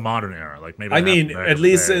least in the modern era, like maybe. I mean, at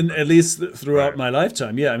least throughout my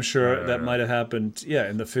lifetime. Yeah, I'm sure that might have happened. Yeah,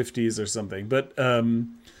 in the 50s or something. But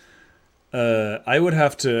I would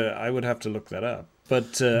have to look that up.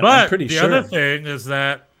 But I'm pretty sure. The other thing is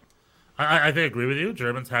that I agree with you.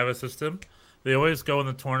 Germans have a system. They always go in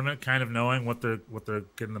the tournament kind of knowing what they're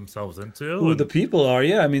getting themselves into. Who the people are,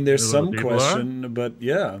 yeah. I mean, there's some question, but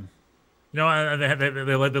yeah. And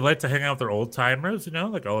they like to hang out with their old timers,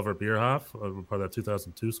 like Oliver Bierhoff, part of that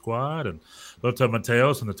 2002 squad, and Lothar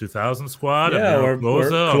Matthäus in the 2000 squad. Yeah, and or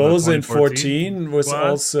Klose in 14 was squad.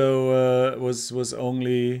 Also was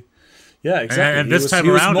only. Yeah, exactly. And this time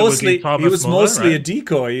around, he was mostly a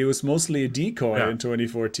decoy. He was mostly a decoy in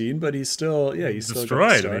 2014, but he's still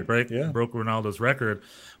destroyed. And he broke Ronaldo's record.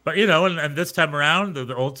 But and this time around,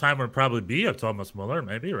 the old timer would probably be a Thomas Muller,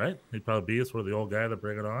 maybe, right? He'd probably be sort of the old guy that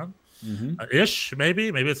bring it on, ish. Maybe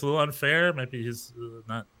it's a little unfair. Maybe he's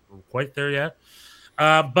not quite there yet.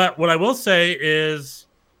 But what I will say is,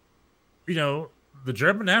 the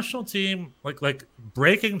German national team, like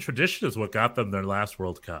breaking tradition is what got them their last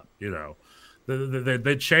World Cup.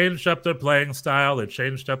 They changed up their playing style. They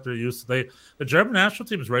changed up their use. The German national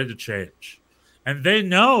team is ready to change, and they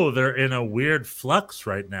know they're in a weird flux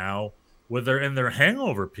right now, where they're in their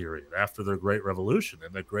hangover period after their great revolution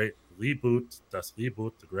and the great reboot,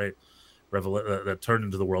 the great that turned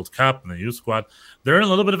into the World Cup and the youth squad. They're in a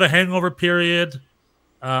little bit of a hangover period.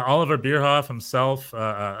 Oliver Bierhoff himself,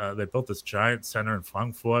 they built this giant center in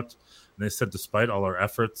Frankfurt, and they said despite all our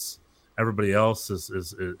efforts, everybody else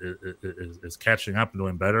is catching up and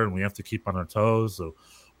doing better, and we have to keep on our toes. So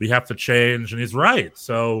we have to change, and he's right.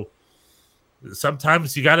 So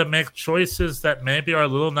sometimes you got to make choices that maybe are a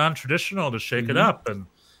little non-traditional to shake it up,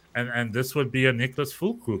 and this would be a Niclas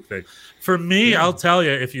Füllkrug thing. For me, I'll tell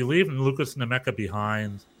you, if you leave Lucas Nemeka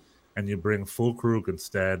behind and you bring Füllkrug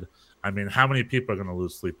instead, I mean, how many people are going to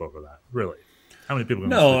lose sleep over that? Really? How many people are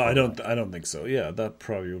going to lose sleep over that? I don't think so. Yeah, that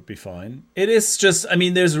probably would be fine. It is just, I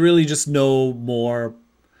mean, there's really just no more.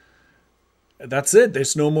 That's it.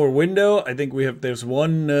 There's no more window. I think there's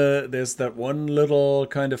that one little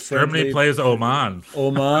kind of friendly. Germany plays Oman.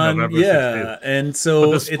 Oman, yeah. 16th. And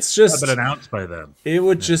so it's just been announced by them. It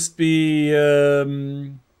would just be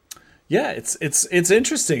it's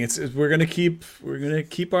interesting. We're gonna keep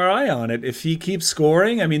our eye on it. If he keeps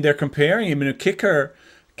scoring, I mean, they're comparing him in a kicker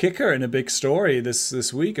in a big story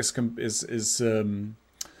this week is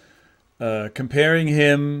comparing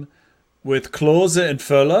him with Klose and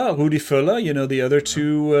Rudi Völler, the other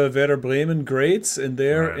two Werder Bremen greats in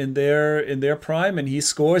their prime, and he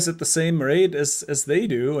scores at the same rate as they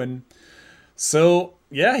do, and so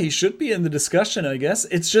he should be in the discussion, I guess.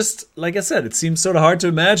 It's just like I said, it seems sort of hard to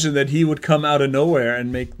imagine that he would come out of nowhere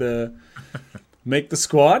and make the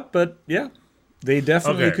squad, but they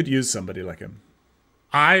definitely could use somebody like him.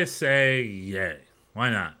 I say yay.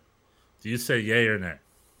 Why not? Do you say yay or nay?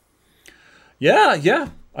 Yeah.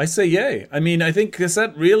 I say yay. I mean, I think because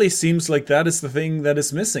that really seems like that is the thing that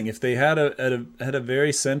is missing. If they had a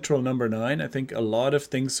very central number 9, I think a lot of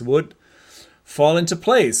things would fall into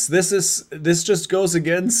place. This just goes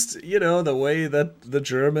against the way that the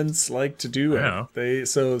Germans like to do it.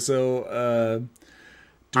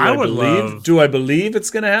 Do I believe it's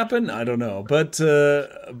going to happen? I don't know, but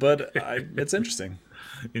it's interesting.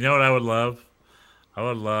 You know what I would love? I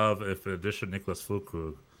would love if, in addition to Niclas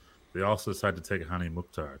Füllkrug, they also decided to take Hani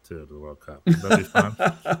Mukhtar to the World Cup. That'd be fun.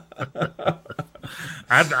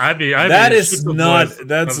 That's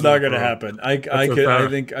not going to happen.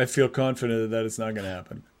 I feel confident that it's not going to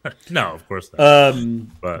happen. No, of course not.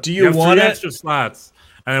 But do you want 3 extra slots?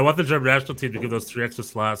 And I want the German national team to give those 3 extra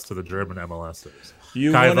slots to the German MLSers.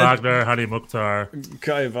 Wagner, Hani Mukhtar.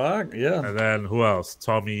 Kai Wagner, yeah. And then who else?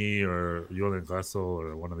 Tommy or Julian Gressel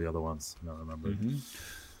or one of the other ones. I don't remember. Mm-hmm.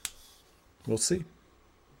 We'll see.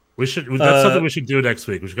 That's something we should do next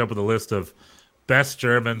week. We should come up with a list of best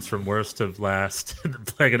Germans from worst to last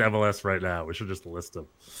playing in MLS right now. We should just list them.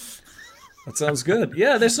 That sounds good.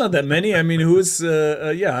 Yeah, there's not that many. I mean, who's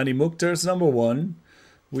Hani Mukhtar's number 1.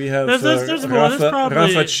 We have there's Rafa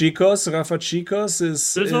Chicos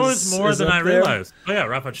is. There's always more than I realized. Oh yeah,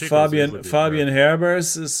 Rafa Chicos. Fabian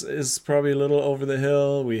Herbers is probably a little over the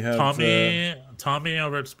hill. We have Tommy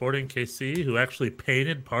over at Sporting KC, who actually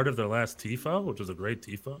painted part of their last tifo, which was a great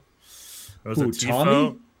tifo. It was a tifo.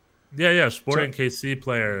 Tommy? Yeah, Sporting KC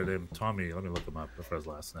player named Tommy. Let me look him up for his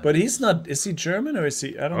last name. But he's not. Is he German or is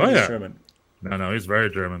he? I don't know. He's German. No, he's very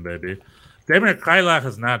German, baby. Damien Kreilach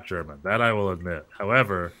is not German. That I will admit.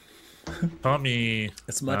 However, Tommy,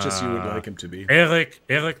 as much as you would like him to be, Eric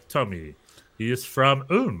Tommy. He is from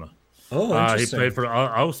Ulm. Oh, interesting. He played for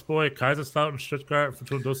Augsburg, Kaiserslautern, Stuttgart,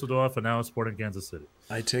 Fortuna Düsseldorf, and now is Sporting Kansas City.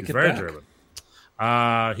 He's very German.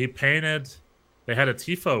 He painted. They had a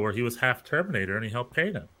tifo where he was half Terminator, and he helped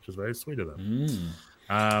paint it, which is very sweet of them.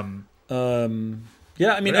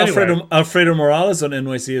 Yeah, I mean, anyway. Alfredo Morales on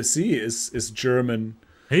NYCFC is German.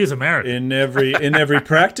 He's American in every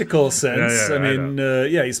practical sense. Yeah, I mean,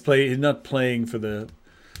 he's not playing for the.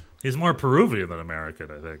 He's more Peruvian than American,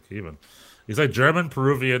 I think. Even he's like German,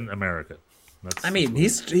 Peruvian, American.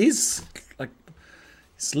 He's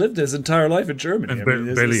lived his entire life in Germany.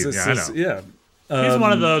 Berlin, I know. Yeah, he's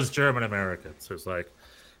one of those German Americans who's like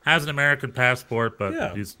has an American passport,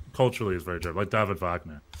 but he's culturally very German, like David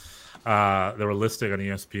Wagner. They were listing on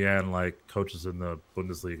ESPN like coaches in the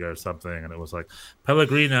Bundesliga or something, and it was like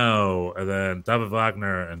Pellegrino, and then David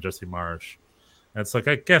Wagner and Jesse Marsch. And it's like,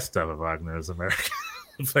 I guess David Wagner is American.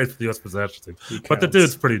 He plays for the U.S. possession team, but the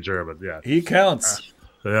dude's pretty German. Yeah, he counts.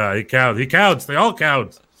 He counts. He counts. They all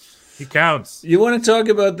count. He counts. You want to talk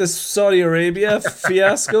about this Saudi Arabia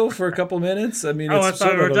fiasco for a couple minutes? I mean, I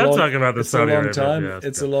thought we were done talking about this Saudi Arabia fiasco.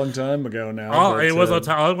 It's a long time ago now. All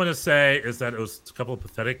I'm going to say is that it was a couple of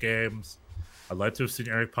pathetic games. I'd like to have seen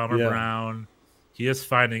Eric Palmer-Brown. He is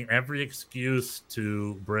finding every excuse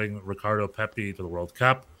to bring Ricardo Pepi to the World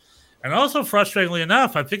Cup. And also, frustratingly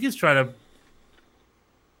enough, I think he's trying to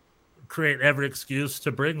create every excuse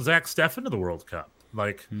to bring Zach Steffen to the World Cup.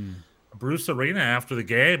 Like, Bruce Arena after the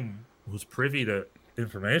game was privy to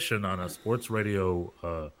information on a sports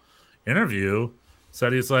radio interview.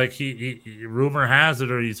 Said he's like he rumor has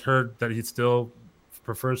it, or he's heard that he still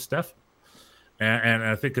prefers Stefan. And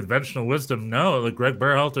I think conventional wisdom, no, like Greg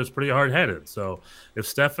Berhalter is pretty hard-headed. So if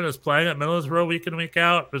Stefan is playing at Middlesbrough week in, week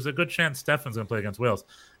out, there's a good chance Stefan's going to play against Wales.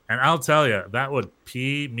 And I'll tell you, that would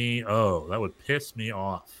that would piss me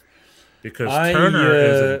off. Because Turner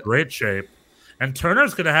is in great shape. And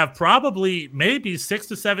Turner's going to have probably maybe 6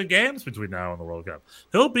 to 7 games between now and the World Cup.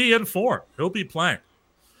 He'll be in form. He'll be playing.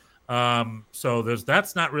 So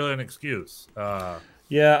that's not really an excuse. I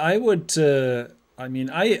would... I've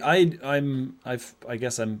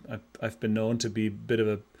been known to be a bit of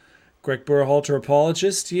a Greg Berhalter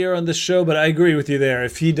apologist here on this show, but I agree with you there.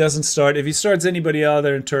 If he starts anybody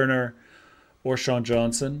other than Turner or Sean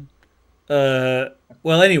Johnson,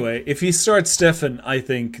 if he starts Stefan, I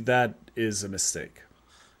think that is a mistake.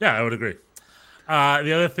 Yeah, I would agree.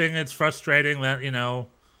 The other thing, it's frustrating that,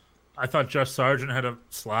 I thought Josh Sargent had a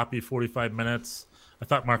sloppy 45 minutes. I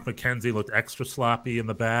thought Mark McKenzie looked extra sloppy in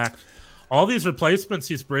the back. All these replacements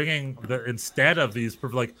he's bringing instead of these,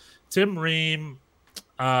 like Tim Ream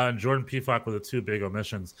and Jordan Pefok were the 2 big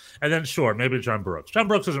omissions. And then, sure, maybe John Brooks. John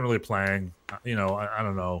Brooks isn't really playing. I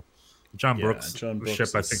don't know. John Brooks' ship,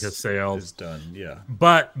 I think, has sailed. Is done, yeah.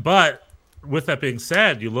 But with that being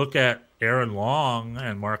said, you look at Aaron Long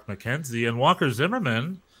and Mark McKenzie and Walker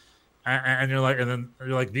Zimmerman, and you're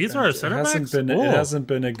like, these are center backs. It wasn't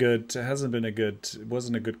a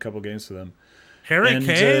good couple games for them. Harry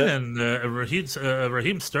Kane and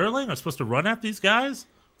Raheem Sterling are supposed to run at these guys?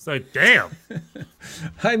 It's like, damn.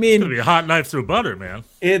 I mean, it's going to be a hot knife through butter, man.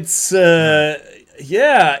 It's,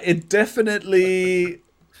 it definitely...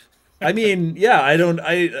 I'm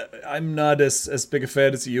not as big a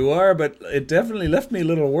fan as you are, but it definitely left me a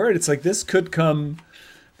little worried. It's like this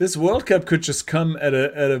World Cup could just come at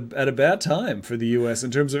a bad time for the US in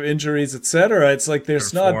terms of injuries, etc. It's like there's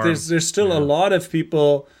still a lot of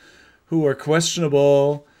people who are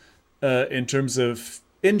questionable in terms of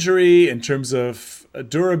injury, in terms of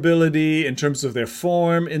durability, in terms of their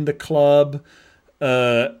form in the club.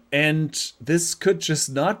 And this could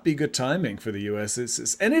just not be good timing for the US.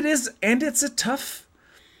 It's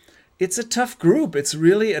a tough group. It's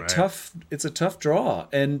really a tough draw.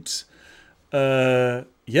 And there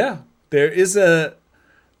is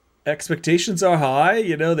expectations are high,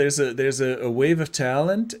 there's a wave of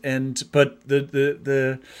talent, but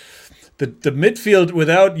the midfield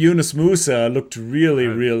without Yunus Musa looked really,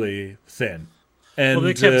 really thin. And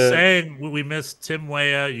they kept saying we missed Tim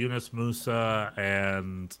Weah, Yunus Musa,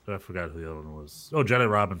 and I forgot who the other one was. Oh, Jedi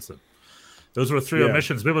Robinson. Those were 3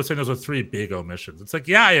 omissions. People were saying those were 3 big omissions. It's like,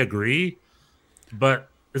 yeah, I agree, but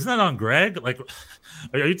isn't that on Greg? Like,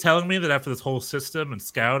 are you telling me that after this whole system and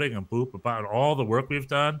scouting and about all the work we've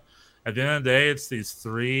done, at the end of the day, it's these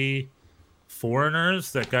 3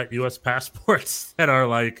 foreigners that got U.S. passports that are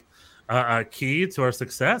like key to our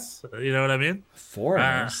success? You know what I mean?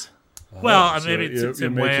 Foreigners. Maybe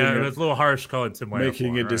Tim Weah. It was a little harsh calling Tim Weah.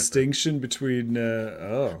 Making a distinction between.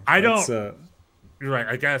 You're right.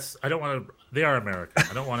 I guess I don't want to. They are American.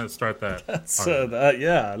 I don't want to start that. I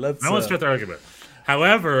don't want to start the argument.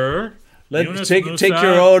 However, take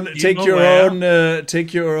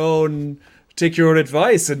your own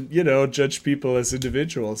advice and judge people as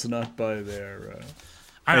individuals, not by their.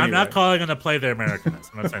 I'm not calling them to play their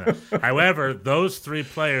Americanness. I'm not saying that. However, those 3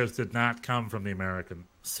 players did not come from the American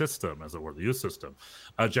system, as it were, the youth system.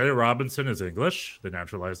 Jerry Robinson is English. They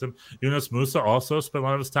naturalized him. Yunus Musa also spent a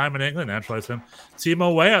lot of his time in England, naturalized him.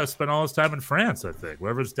 Timo Weah spent all his time in France, I think,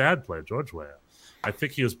 wherever his dad played, George Weah. I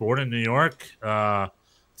think he was born in New York. Timo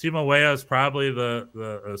Weah is probably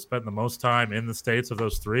spent the most time in the States of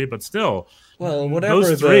those 3, but still,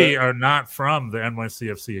 those 3 are not from the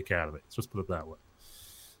NYCFC Academy. Let's just put it that way.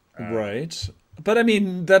 Right. But I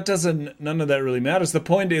mean, none of that really matters. The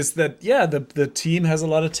point is that, the team has a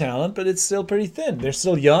lot of talent, but it's still pretty thin. They're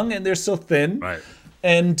still young and they're still thin. Right.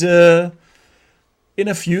 And in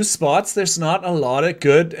a few spots, there's not a lot of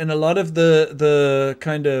good, and a lot of the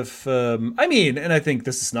kind of, and I think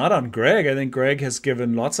this is not on Greg. I think Greg has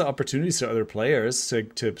given lots of opportunities to other players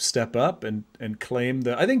to step up and claim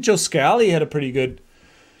I think Joe Scally had a pretty good.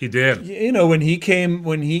 He did. When he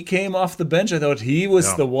came off the bench, I thought he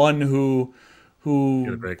was the one who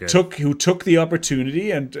took the opportunity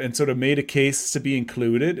and sort of made a case to be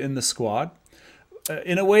included in the squad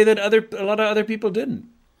in a way that a lot of other people didn't.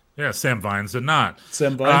 Yeah, Sam Vines did not.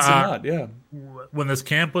 When this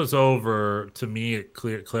camp was over, to me, it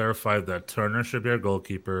clarified that Turner should be our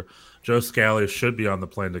goalkeeper. Joe Scally should be on the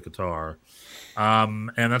plane to Qatar.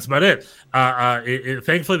 And that's about it.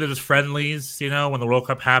 Thankfully, they're just friendlies. When the World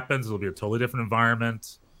Cup happens, it'll be a totally different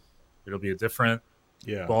environment. It'll be a different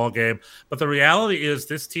ball game. But the reality is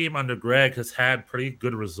this team under Greg has had pretty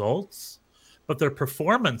good results, but their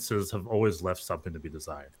performances have always left something to be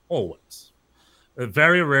desired. Always.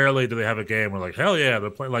 Very rarely do they have a game where, like, hell yeah, they're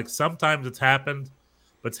playing. Like, sometimes it's happened,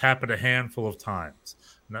 but it's happened a handful of times.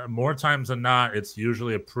 More times than not, it's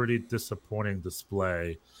usually a pretty disappointing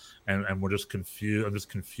display. And we're just confused. I'm just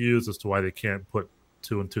confused as to why they can't put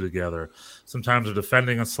 2 and 2 together. Sometimes they're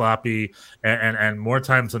defending a sloppy, and more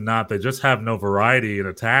times than not, they just have no variety in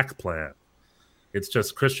attack plan. It's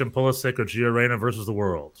just Christian Pulisic or Gio Reyna versus the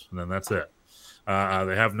world, and then that's it.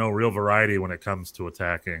 They have no real variety when it comes to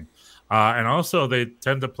attacking. And also, they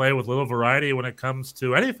tend to play with little variety when it comes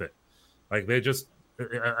to anything. Like,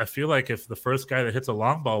 I feel like if the first guy that hits a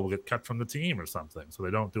long ball will get cut from the team or something, so they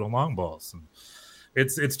don't do long balls. And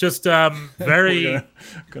it's just very. We're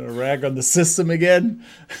gonna rag on the system again.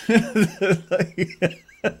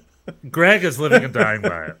 Greg is living and dying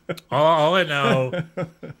by it. All I know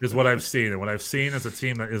is what I've seen, and what I've seen is a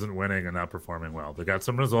team that isn't winning and not performing well. They got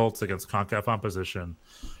some results against CONCACAF opposition,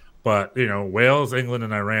 but Wales, England,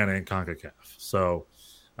 and Iran ain't CONCACAF. So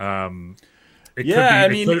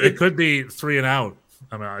it could be 3 and out.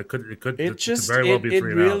 I mean, it could very well be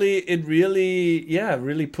 3 and out. It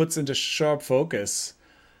really puts into sharp focus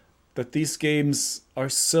that these games are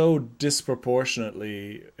so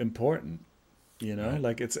disproportionately important. Right.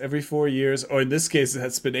 Like it's every 4 years, or in this case,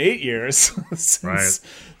 it's been 8 years since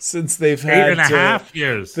they've eight had and a half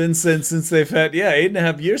years. Since they've had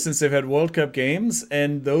 8.5 years since they've had World Cup games,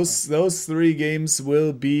 and those 3 games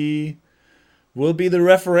will be the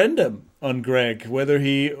referendum on Greg, whether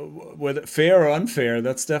fair or unfair.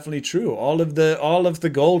 That's definitely true. All of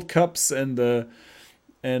the Gold Cups and the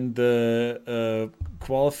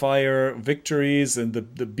qualifier victories and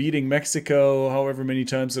the beating Mexico however many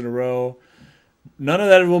times in a row. None of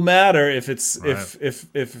that will matter if this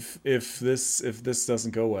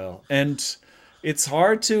doesn't go well. And it's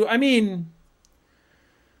hard to. England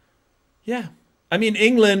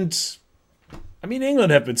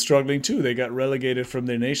have been struggling too. They got relegated from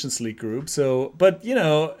their Nations League group. So, but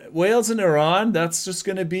Wales and Iran, that's just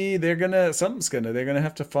going to be. They're going to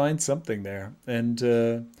have to find something there. And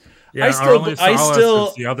the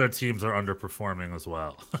other teams are underperforming as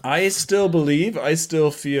well. I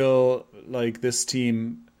still feel like this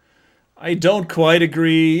team. I don't quite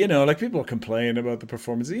agree. Like people complain about the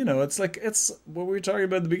performance. It's what we were talking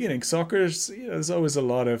about at the beginning. Soccer, there's always a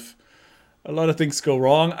lot of things go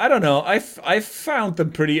wrong. I don't know. I found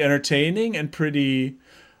them pretty entertaining and pretty,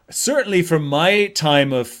 certainly from my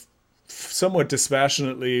time of somewhat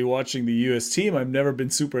dispassionately watching the U.S. team, I've never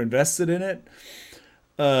been super invested in it.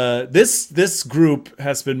 This group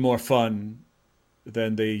has been more fun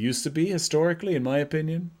than they used to be historically, in my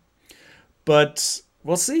opinion. But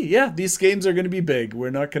we'll see. Yeah, these games are going to be big. We're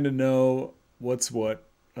not going to know what's what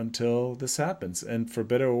until this happens, and for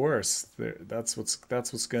better or worse, that's what's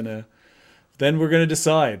going to. Then we're going to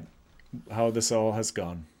decide how this all has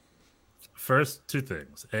gone. First, 2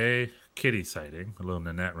 things: A, kitty sighting, a little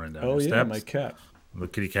Nanette run down. Oh the yeah, steps. my cat, the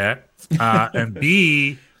kitty cat, and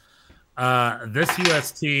B. This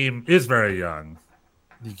U.S. team is very young.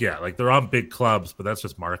 Yeah, like they're on big clubs, but that's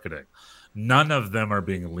just marketing. None of them are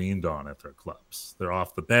being leaned on at their clubs. They're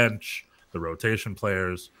off the bench. They're rotation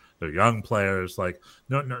players. They're young players. Like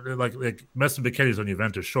Messi Bichetti's on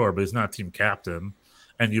Juventus, sure, but he's not team captain.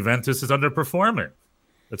 And Juventus is underperforming.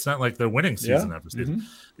 It's not like they're winning season after season.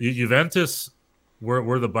 Mm-hmm. Juventus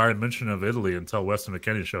were the Bayern München of Italy until Weston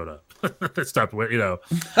McKennie showed up. They stopped. I'm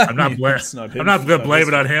not going to blame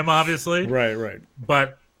it on him, obviously. Right.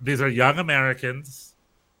 But these are young Americans.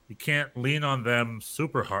 You can't lean on them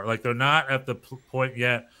super hard. Like they're not at the point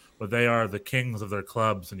yet where they are the kings of their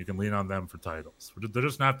clubs, and you can lean on them for titles. They're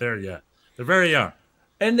just not there yet. They're very young,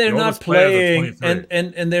 and they're not playing.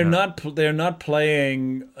 And they're not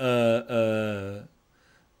playing.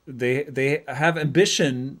 They have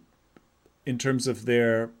ambition in terms of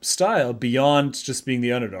their style beyond just being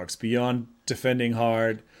the underdogs, beyond defending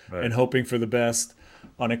hard and hoping for the best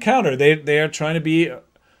on a counter. They are trying to be a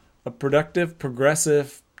productive,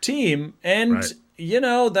 progressive team, and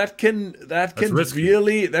that can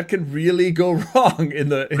really go wrong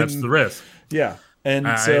that's the risk. Yeah, and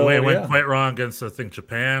it went quite wrong against, I think,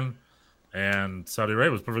 Japan and Saudi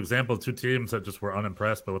Arabia was a perfect example of 2 teams that just were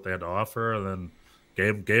unimpressed by what they had to offer, and then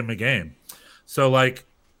gave them a game. So like.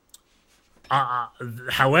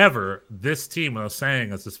 However, this team, what I was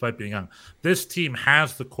saying is, despite being young, this team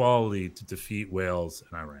has the quality to defeat Wales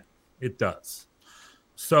and Iran. It does.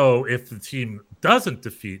 So if the team doesn't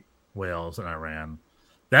defeat Wales and Iran.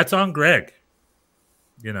 That's on Greg.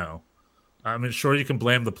 You know, I mean, sure, you can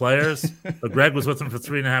blame the players, but Greg was with them for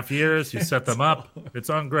 3.5 years. You set them up. It's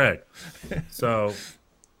on Greg. So,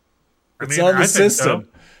 it's on the system.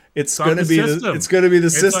 It's going to be the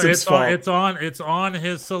system's fault. It's on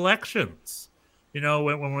his selections. You know,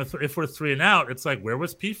 if we're 3 and out, it's like, where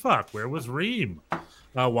was Pifak? Where was Reem?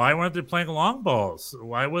 Why weren't they playing long balls?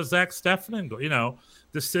 Why was Zach Stefanen? You know,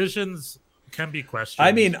 decisions can be questioned.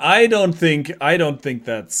 I mean, I don't think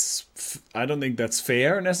that's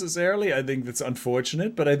fair necessarily. I think that's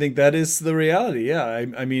unfortunate, but I think that is the reality. Yeah,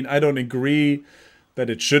 I mean, I don't agree that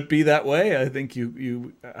it should be that way. I think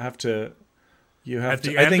you have to. At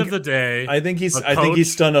the end of the day, I think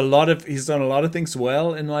he's done a lot of things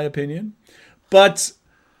well, in my opinion. But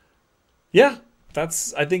yeah, I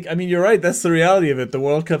mean, you're right. That's the reality of it. The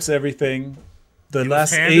World Cup's everything. The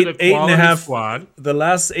last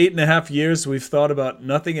 8.5 years, we've thought about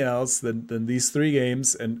nothing else than these 3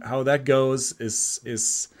 games, and how that goes is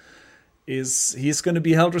he's going to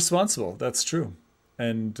be held responsible. That's true,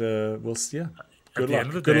 and we'll see. Yeah, good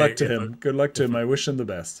luck to him. Good luck to him. I wish him the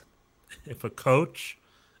best. If a coach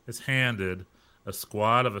is handed a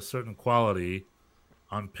squad of a certain quality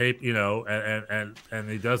on paper, you know, and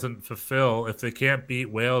he doesn't fulfill, if they can't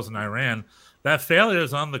beat Wales and Iran, that failure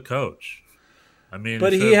is on the coach. I mean,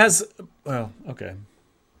 but okay.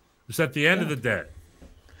 It's at the end of the day.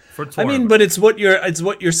 I mean, but it's what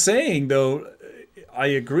you're saying, though. I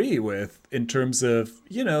agree with, in terms of,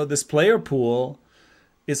 you know, this player pool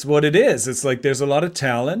is what it is. It's like there's a lot of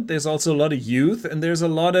talent, there's also a lot of youth, and there's a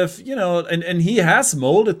lot of, you know, and he has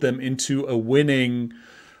molded them into a winning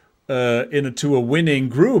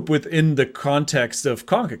group within the context of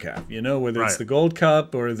CONCACAF, you know, whether it's the Gold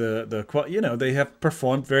Cup or the you know, they have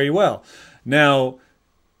performed very well. Now,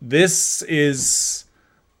 this is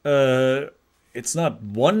it's not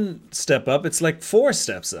one step up, it's like 4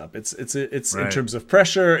 steps up. It's in terms of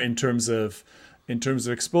pressure, in terms of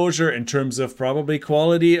exposure, in terms of probably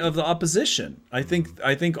quality of the opposition. I think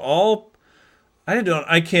I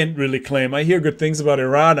can't really claim. I hear good things about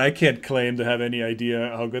Iran. I can't claim to have any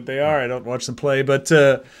idea how good they are. I don't watch them play, but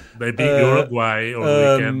they beat Uruguay over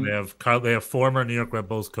the weekend. They have former New York Red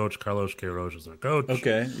Bulls coach Carlos Queiroz as their coach.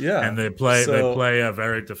 Okay, yeah, and they play a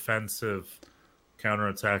very defensive,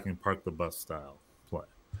 counter-attacking, park the bus style play.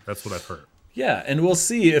 That's what I've heard. Yeah, and we'll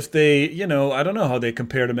see if they, you know, I don't know how they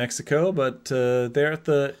compare to Mexico, but they're at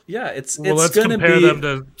the let's compare them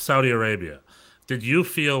to Saudi Arabia. Did you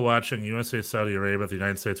feel watching USA Saudi Arabia the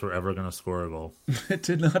United States were ever going to score a goal? It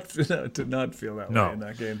did not feel that way in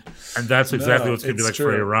that game. And that's exactly what's going to be like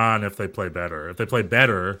for Iran if they play better. If they play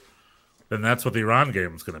better, then that's what the Iran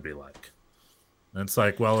game is going to be like. And it's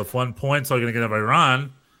like, well, if 1 point's all you're going to get out of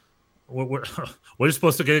Iran, what are you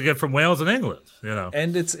supposed to get from Wales and England? You know,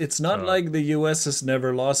 and it's not like the U.S. has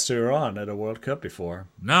never lost to Iran at a World Cup before.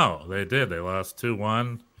 No, they did. They lost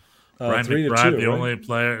 2-1. Brian McBride, the only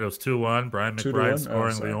player. It was 2-1. Brian McBride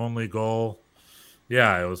scoring the only goal.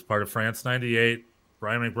 Yeah, it was part of France '98.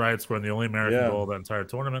 Brian McBride scoring the only American goal of that entire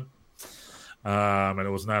tournament. And it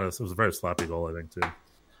was it was a very sloppy goal, I think, too.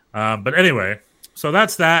 But anyway, so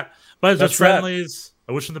that's that. But it's just friendlies.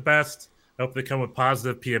 I wish them the best. I hope they come with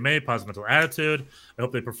positive PMA, positive mental attitude. I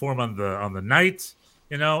hope they perform on the night.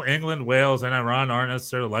 You know, England, Wales, and Iran aren't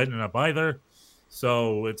necessarily lighting up either.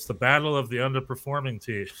 So it's the battle of the underperforming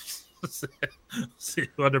teams. See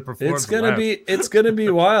who underperforms. It's gonna be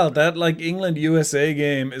wild. That like England USA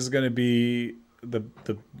game is gonna be That's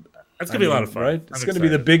gonna be a lot of fun, right? It's gonna be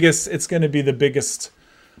the biggest. It's gonna be the biggest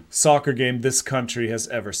soccer game this country has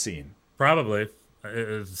ever seen. Probably.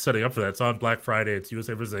 Setting up for that. It's on Black Friday. It's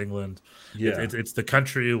USA versus England. Yeah, it's the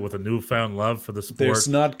country with a newfound love for the sport. There's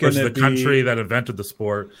not going to be the country that invented the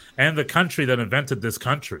sport and the country that invented this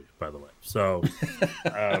country, by the way. So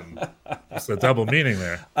it's a double meaning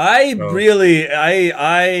there.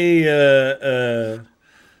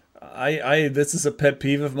 This is a pet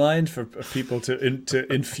peeve of mine for people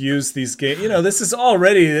to infuse these games. You know, this is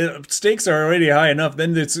already stakes are already high enough.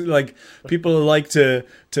 Then it's like people like to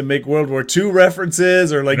make World War II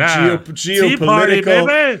references or like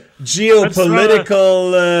geopolitical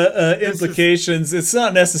implications. It's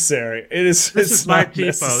not necessary. It's not necessary.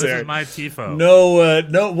 This is my tifo.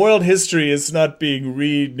 No world history is not being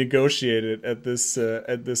renegotiated at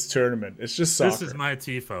this tournament. It's just soccer. This is my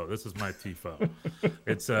tifo.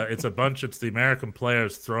 It's the American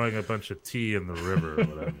players throwing a bunch of tea in the river or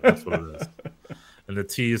whatever. That's what it is. And the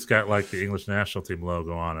tea's got like the English national team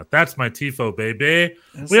logo on it. That's my tifo, baby.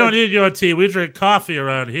 We don't need your tea. We drink coffee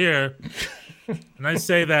around here. And I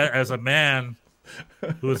say that as a man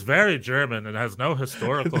who is very German and has no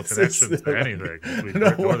historical connections to anything.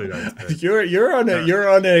 You're on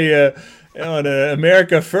a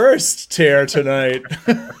America First tear tonight.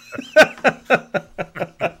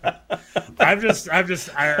 I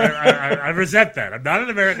resent that. I'm not an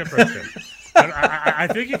American First. I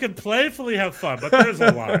think you can playfully have fun, but there's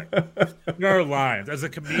a line. There are lines. As a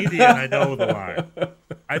comedian, I know the line.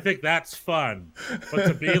 I think that's fun. But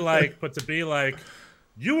to be like,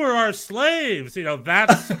 you were our slaves,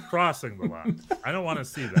 that's crossing the line. I don't want to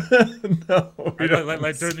see that. No.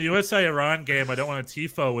 Like during the USA-Iran game, I don't want a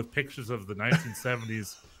tifo with pictures of the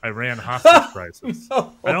 1970s Iran hostage crisis.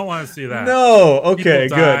 No. I don't want to see that. No. Okay.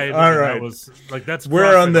 Good. All right. That's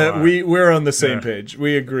we're on the same page.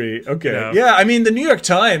 We agree. Okay. Yeah. I mean, the New York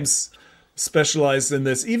Times specialized in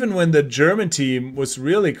this, even when the German team was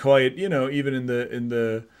really quite. Even in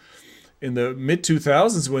the mid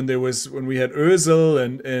 2000s when we had Özil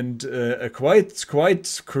and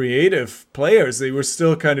quite creative players, they were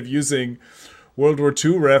still kind of using World War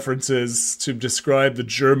II references to describe the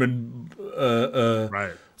German.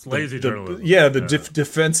 Right. It's lazy journalism.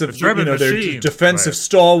 Defensive, their defensive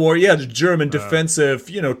stalwart. Yeah, the German defensive,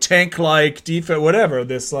 tank-like defense, whatever.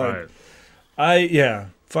 This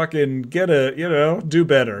fucking do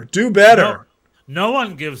better. Do better. No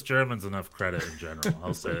one gives Germans enough credit in general,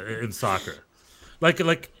 I'll say, in soccer. Like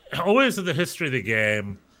always in the history of the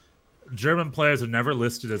game, German players are never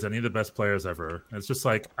listed as any of the best players ever. It's just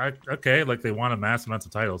like, okay, like they won a mass amounts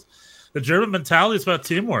of titles. The German mentality is about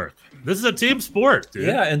teamwork. This is a team sport, dude.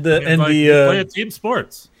 Yeah, and you play a team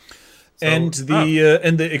sports. So, and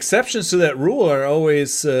the exceptions to that rule are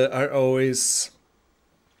always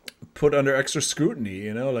put under extra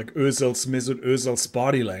scrutiny. Like Mesut Özil's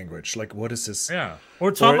body language. Like, what is this? Yeah,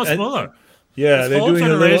 or Thomas Müller. Yeah, this whole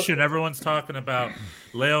generation. Everyone's talking about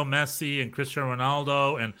Leo Messi and Cristiano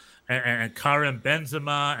Ronaldo and Karim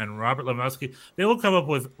Benzema and Robert Lewandowski. They will come up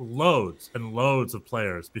with loads and loads of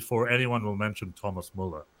players before anyone will mention Thomas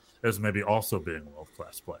Müller as maybe also being a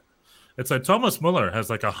world-class player. It's like Thomas Müller has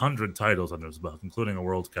like 100 titles under his belt, including a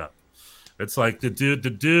World Cup. It's like the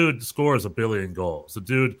dude scores 1 billion goals. The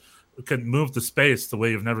dude can move the space the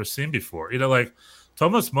way you've never seen before. Like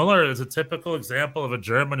Thomas Müller is a typical example of a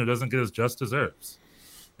German who doesn't get his just desserts.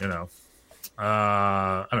 I don't know.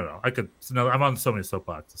 I'm on so many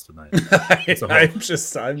soapboxes tonight. I'm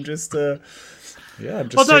just. Well,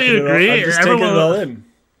 don't you agree? I'm just taking it all in.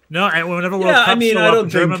 No, whenever World Cup show up,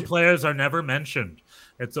 German players are never mentioned.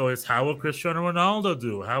 It's always, how will Cristiano Ronaldo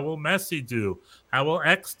do? How will Messi do? How will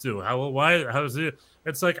X do? How will Y? How is it?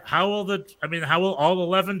 It's like, how will all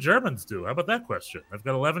 11 Germans do? How about that question? I've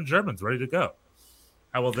got 11 Germans ready to go.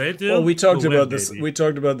 How will they do? Well, we talked about this. Baby. We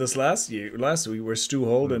talked about this last week, where Stu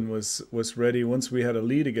Holden was ready once we had a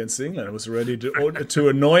lead against England. Was ready to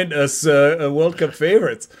anoint us World Cup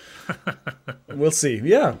favorites. We'll see.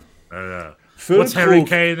 Yeah. What's Harry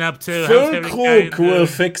Kane up to? Füllkrug will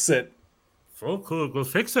fix it. Füllkrug will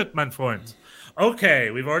fix it, my friend.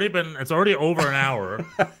 Okay, it's already over an hour.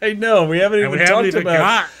 I know. We haven't even talked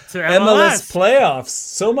about MLS playoffs.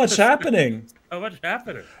 So much happening. So much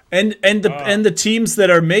happening. And the teams that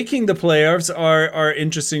are making the playoffs are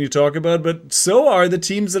interesting to talk about, but so are the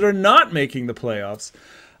teams that are not making the playoffs.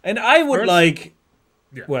 And I would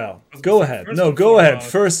go ahead. Go ahead.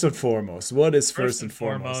 First and foremost, what is first and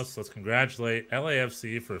foremost? Let's congratulate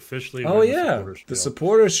LAFC for officially winning the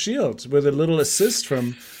Supporters Shield with a little assist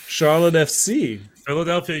from Charlotte FC.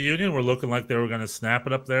 Philadelphia Union were looking like they were going to snap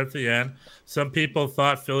it up there at the end. Some people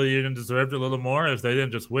thought Philly Union deserved a little more. If they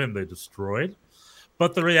didn't just win, they destroyed.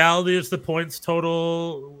 But the reality is the points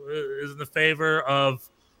total is in the favor of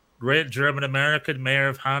great German-American mayor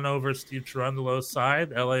of Hanover, Steve Cherundolo's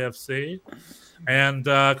side, LAFC. And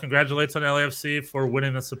congratulations on LAFC for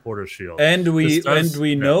winning the Supporters Shield. And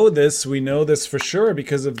we know this. We know this for sure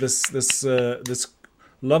because of this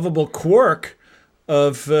lovable quirk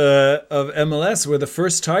of MLS, where the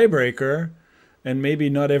first tiebreaker, and maybe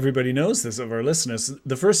not everybody knows this of our listeners,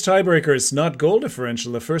 the first tiebreaker is not goal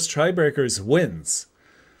differential. The first tiebreaker is wins.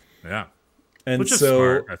 Yeah, and which is so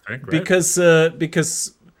smart, I think, right?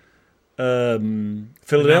 because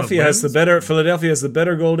Philadelphia has the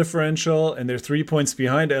better goal differential, and they're 3 points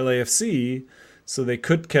behind LAFC, so they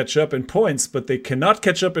could catch up in points, but they cannot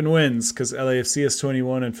catch up in wins because LAFC has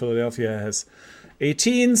 21 and Philadelphia has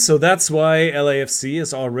 18. So that's why LAFC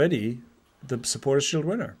is already the Supporters Shield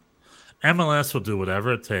winner. MLS will do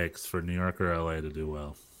whatever it takes for New York or LA to do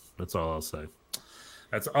well. That's all I'll say.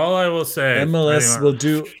 That's all I will say. MLS will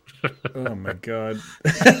do. Oh my God!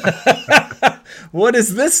 What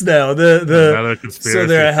is this now? Another conspiracy so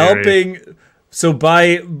they're theory. So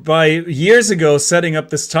by years ago setting up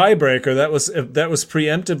this tiebreaker, that was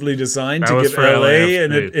preemptively designed to give LA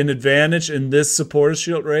an advantage in this Supporters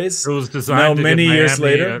Shield race. It was designed now many years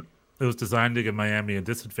later. It was designed to give Miami a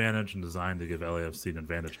disadvantage and designed to give LAFC an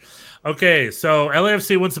advantage. Okay, so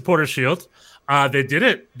LAFC won Supporters Shield. They did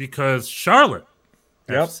it because Charlotte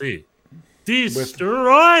FC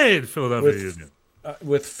destroyed Philadelphia Union.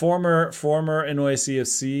 With former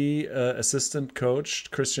NYCFC assistant coach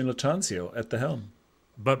Christian Latanzio at the helm.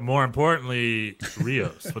 But more importantly,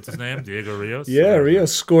 Rios. What's his name? Diego Rios? Yeah,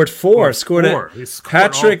 Rios scored four. Scored a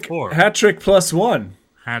hat trick plus one.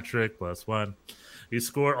 Hat trick plus one. He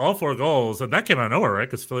scored all 4 goals, and that came out of nowhere, right?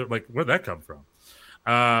 Because Philly, where'd that come from?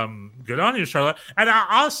 Good on you, Charlotte. And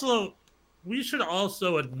we should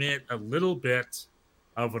also admit a little bit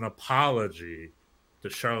of an apology to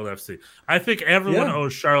Charlotte FC. I think everyone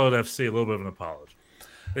owes Charlotte FC a little bit of an apology.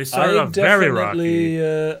 They started off very rocky.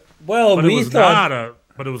 But it was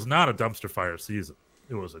not a dumpster fire season.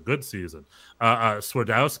 It was a good season.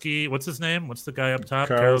 Swerdowski, what's his name? What's the guy up top?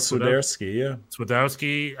 Karl Swerdowski, yeah.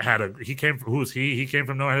 Swerdowski he came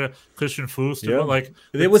from nowhere. Christian Fuß. Yeah. Like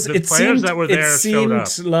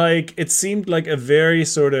it seemed like a very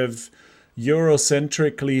sort of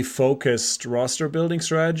Eurocentrically focused roster building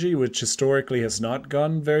strategy, which historically has not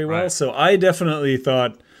gone very well. Right. So I definitely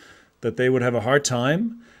thought that they would have a hard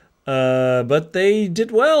time. But they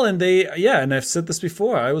did well, and and I've said this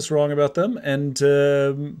before, I was wrong about them, and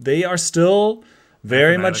they are still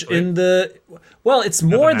very much in the, it's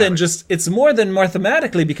more than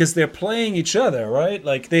mathematically, because they're playing each other, right?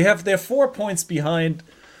 Like they're 4 points behind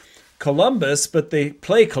Columbus, but they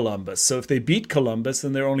play Columbus. So if they beat Columbus,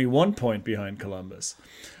 then they're only 1 point behind Columbus.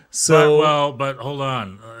 So but hold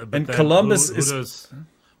on. And Columbus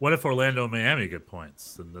what if Orlando and Miami get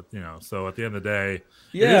points? And so at the end of the day,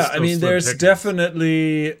 there's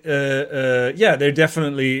definitely, they're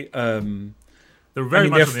definitely. They're very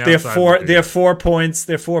much on the outside. They're 4 points.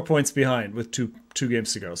 They're 4 points behind with two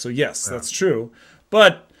games to go. So yes, that's true.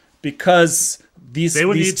 But because they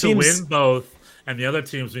would need teams, to win both, and the other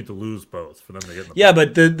teams need to lose both for them to get in the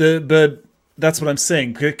playoffs. But that's what I'm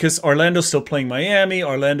saying, because Orlando's still playing Miami.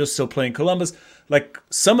 Orlando's still playing Columbus. Like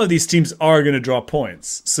some of these teams are going to draw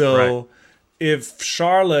points. So if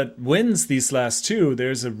Charlotte wins these last 2,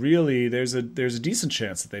 there's a decent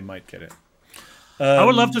chance that they might get it. I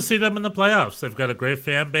would love to see them in the playoffs. They've got a great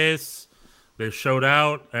fan base. They showed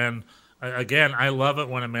out, and again, I love it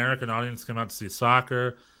when American audiences come out to see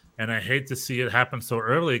soccer. And I hate to see it happen so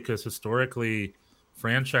early, because historically,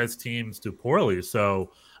 franchise teams do poorly.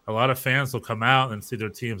 So a lot of fans will come out and see their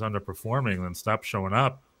teams underperforming and then stop showing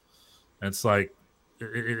up. And it's like,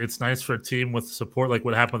 it's nice for a team with support, like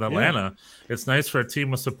what happened with Atlanta. Yeah. It's nice for a team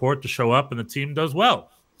with support to show up and the team does well.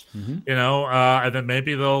 Mm-hmm. And then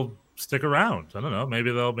maybe they'll stick around. I don't know.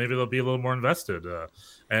 Maybe they'll be a little more invested,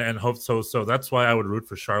 and hope so. So that's why I would root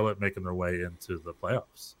for Charlotte making their way into the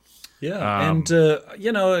playoffs. Yeah, and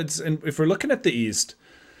if we're looking at the East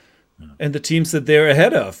and the teams that they're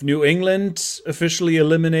ahead of, New England officially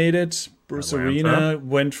eliminated. Bruce Arena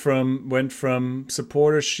went from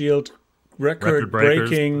Supporters Shield record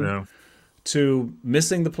breaking to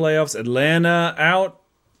missing the playoffs. Atlanta out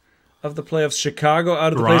of the playoffs. Chicago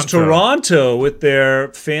out of the playoffs. Toronto with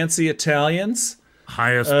their fancy Italians,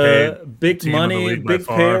 highest paid, big money, big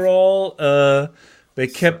payroll. We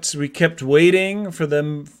kept waiting for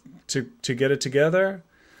them to get it together,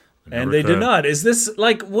 and they did not. Is this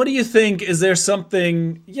what do you think? Is there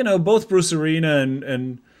something, both Bruce Arena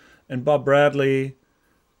and Bob Bradley,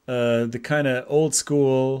 the kind of old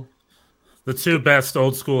school, the 2 best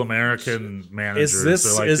old school American managers?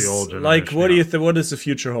 The old generation. What do you think? What does the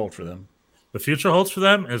future hold for them? The future holds for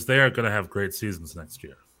them is they are going to have great seasons next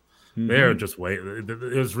year. Mm-hmm. They are just waiting.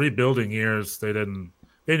 It was rebuilding years. They knew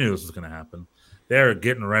this was going to happen. They're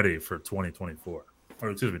getting ready for 2024. Or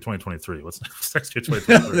excuse me, 2023. What's next year?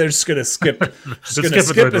 2023. They're just gonna skip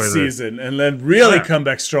a season and then really come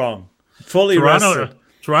back strong, fully rested.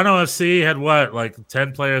 Toronto FC had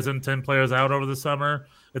 10 players in, 10 players out over the summer.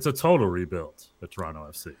 It's a total rebuild at Toronto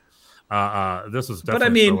FC. This is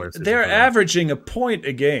definitely. But they're averaging a point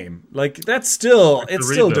a game. It's still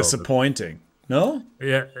disappointing. No.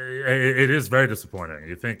 Yeah, it is very disappointing.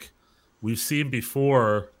 You think we've seen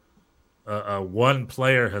before. One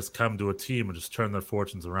player has come to a team and just turned their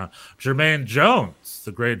fortunes around. Jermaine Jones,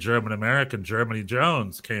 the great German-American Germany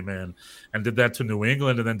Jones, came in and did that to New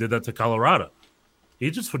England and then did that to Colorado.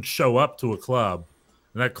 He just would show up to a club,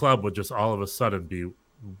 and that club would just all of a sudden be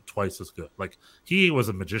twice as good. He was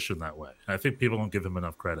a magician that way. And I think people don't give him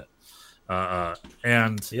enough credit. So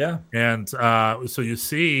you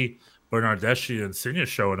see Bernardeschi and Insigne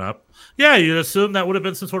showing up, yeah, you'd assume that would have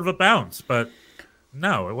been some sort of a bounce, but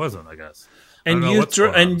no, it wasn't, I guess. And you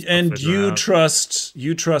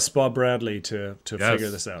trust Bob Bradley to figure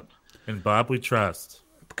this out. And Bob, we trust.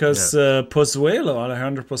 Because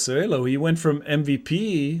Alejandro Pozuelo, he went from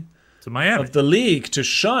MVP to Miami of the league to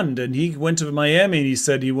shunned, and he went to Miami, and he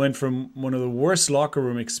said he went from one of the worst locker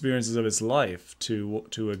room experiences of his life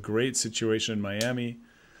to a great situation in Miami.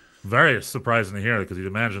 Very surprising to hear because he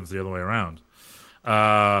imagines the other way around.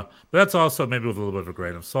 But that's also maybe with a little bit of a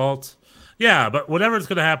grain of salt. Yeah, but whatever's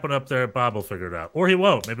going to happen up there, Bob will figure it out. Or he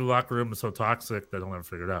won't. Maybe the locker room is so toxic that he'll never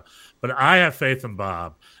figure it out. But I have faith in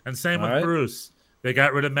Bob. And same with Bruce. They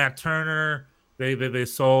got rid of Matt Turner. They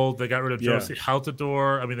got rid of Josie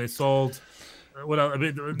Altidore. I mean, they sold what else? I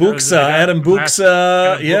mean, Adam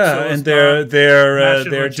Buxa, and their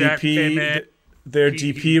DP, their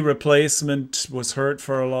DP replacement was hurt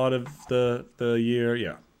for a lot of the year.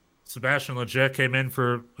 Yeah, Sebastian Lletget came in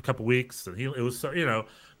for a couple weeks, and it was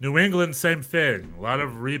New England, same thing. A lot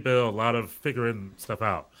of rebuild, a lot of figuring stuff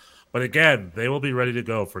out. But again, they will be ready to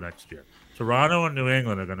go for next year. Toronto and New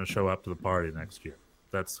England are going to show up to the party next year.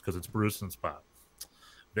 That's because it's Bruce and Spot.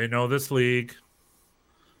 They know this league.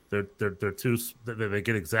 They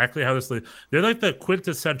get exactly how this league. They're like the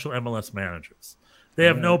quintessential MLS managers. They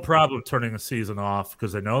have no problem turning a season off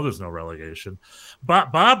because they know there's no relegation.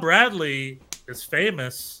 But Bob Bradley is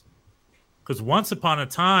famous because once upon a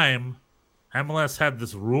time, MLS had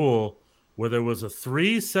this rule where there was a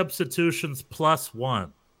 3 substitutions plus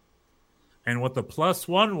 1. And what the plus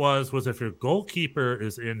 1 was if your goalkeeper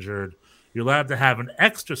is injured, you're allowed to have an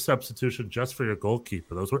extra substitution just for your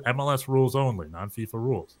goalkeeper. Those were MLS rules only, non-FIFA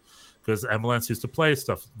rules. Because MLS used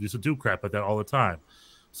to do crap like that all the time.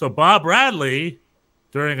 So Bob Bradley,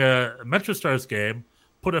 during a MetroStars game,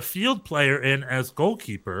 put a field player in as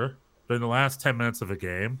goalkeeper during the last 10 minutes of a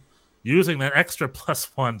game, using that extra plus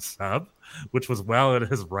 1 sub, which was well in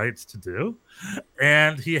his rights to do.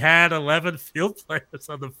 And he had 11 field players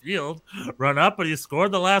on the field run up, and he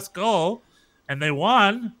scored the last goal, and they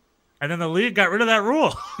won. And then the league got rid of that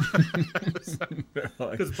rule.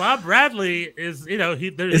 Because Bob Bradley is,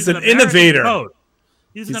 he's an innovator. Coach.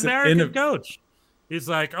 He's an American coach. He's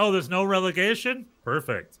like, oh, there's no relegation?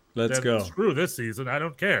 Perfect. Let's go. Screw this season. I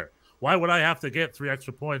don't care. Why would I have to get 3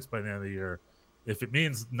 extra points by the end of the year if it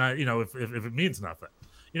means not, if it means nothing?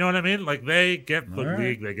 You know what I mean? Like, they get the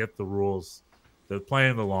league, they get the rules. They're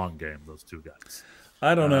playing the long game, those two guys.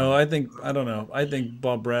 I don't know. I think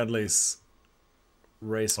Bob Bradley's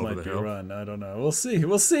race might be run. I don't know. We'll see.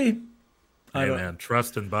 Hey, man,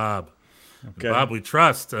 trust in Bob. Okay. Bob, we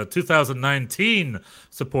trust. 2019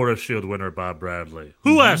 Supporters Shield winner Bob Bradley.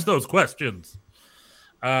 Who asked those questions?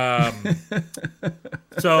 But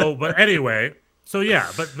anyway, so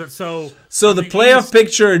the playoff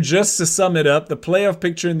picture, just to sum it up, the playoff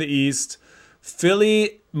picture in the East,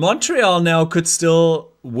 Montreal now could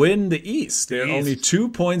still win the East. They're only 2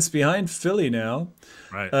 points behind Philly now.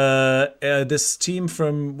 Right. This team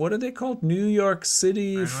from, what are they called? New York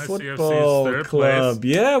City Football Club.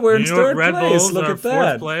 Yeah, we're in third place. Look at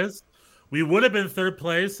that. Place. We would have been third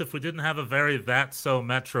place if we didn't have a very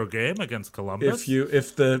Metro game against Columbus.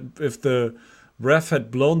 If the ref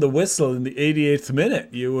had blown the whistle in the 88th minute,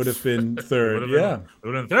 you would have been third. We would have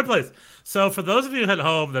been in third place. So for those of you at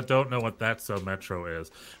home that don't know what Metro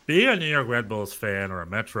is, being a New York Red Bulls fan, or a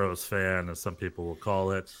Metros fan, as some people will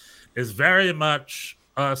call it, is very much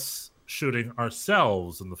us shooting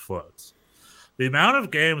ourselves in the foot. The amount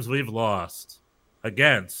of games we've lost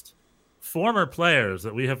against former players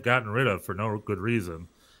that we have gotten rid of for no good reason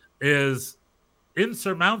is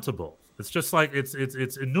insurmountable. It's just like it's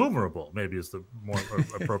innumerable. Maybe is the more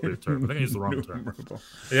appropriate term. I think I used the wrong term.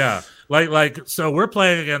 Yeah, so we're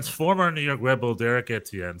playing against former New York Red Bull Derek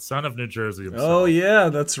Etienne, son of New Jersey himself. Oh yeah,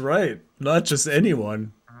 that's right. Not just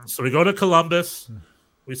anyone. So we go to Columbus.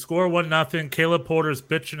 We score 1-0. Caleb Porter's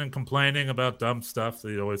bitching and complaining about dumb stuff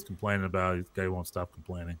that he's always complaining about. The guy won't stop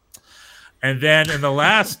complaining. And then in the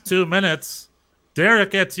last 2 minutes,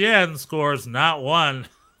 Derek Etienne scores not 1,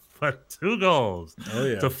 but 2 goals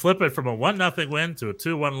to flip it from a 1-0 win to a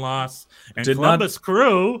 2-1 loss. And Columbus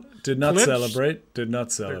Crew did not celebrate. Did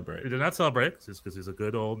not celebrate because he's a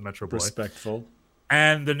good old Metro boy. Respectful.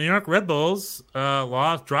 And the New York Red Bulls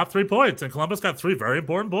dropped 3 points, and Columbus got 3 very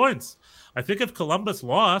important points. I think if Columbus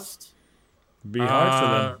lost, be hard for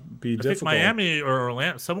them. Be difficult. I think Miami or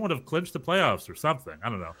Orlando, someone would have clinched the playoffs or something. I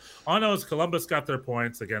don't know. All I know is Columbus got their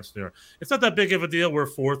points against New York. It's not that big of a deal. We're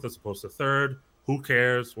 4th as opposed to 3rd. Who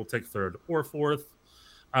cares? We'll take 3rd or 4th.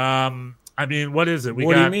 I I mean, what is it?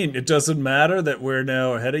 What do you mean? It doesn't matter that we're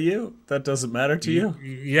now ahead of you? That doesn't matter to you?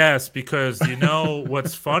 Yes, because you know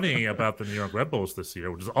what's funny about the New York Red Bulls this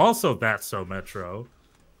year, which is also That's So Metro,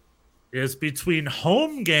 is between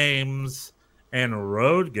home games and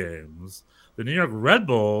road games, the New York Red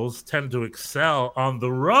Bulls tend to excel on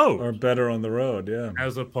the road. Or better on the road, yeah.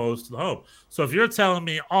 As opposed to the home. So if you're telling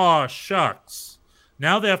me, oh, shucks,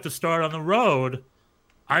 now they have to start on the road,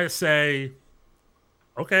 I say,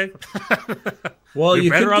 okay. Well,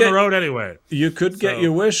 you're better on the road anyway. You could get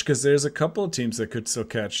your wish because there's a couple of teams that could still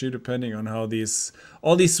catch you, depending on how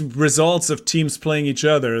all these results of teams playing each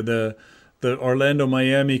other. The Orlando,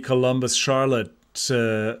 Miami, Columbus, Charlotte.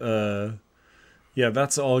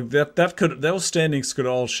 That's all. Those standings could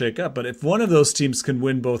all shake up. But if one of those teams can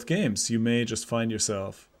win both games, you may just find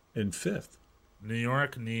yourself in fifth. New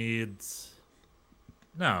York needs.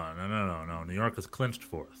 No. New York is clinched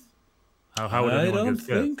fourth. How would anyone get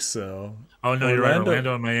fifth? I don't think so. Oh, no, you're right.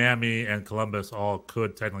 Orlando and Miami and Columbus all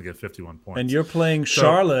could technically get 51 points. And you're playing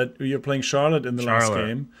Charlotte. You're playing Charlotte in the last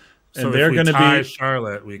game. And so they're going to be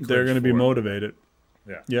Charlotte. They're going to be motivated.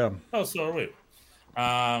 Yeah. Oh, so are we.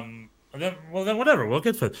 Then whatever. We'll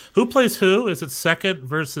get fifth. Who plays who? Is it second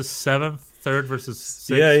versus seventh, third versus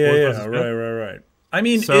sixth? Yeah. Right. I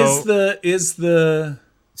mean, so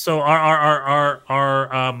our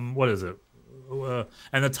what is it?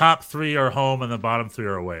 And the top three are home and the bottom three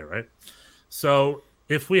are away, right? So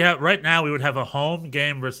if we have right now, we would have a home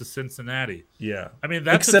game versus Cincinnati. Yeah, I mean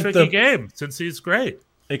that's a tricky game since he's great.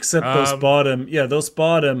 Except those bottom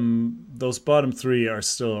three are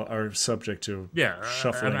subject to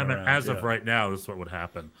shuffling. I mean, as of right now, this is what would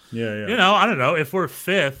happen. Yeah. You know, I don't know if we're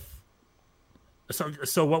fifth.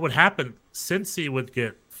 So what would happen? Cincy would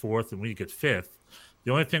get fourth and we get fifth.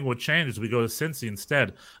 The only thing would change is we go to Cincy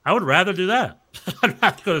instead. I would rather do that. I'd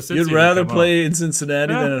rather go to Cincy. You'd rather play in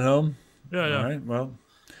Cincinnati than at home? Yeah. All right. Well,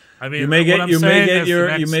 I mean, you may get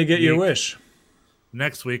your wish.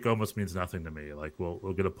 Next week almost means nothing to me. Like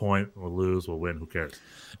we'll get a point, we'll lose, we'll win. Who cares?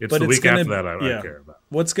 It's the week after that I care about.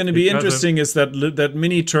 What's going to be interesting is that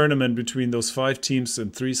mini tournament between those 5 teams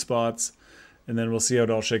in 3 spots, and then we'll see how it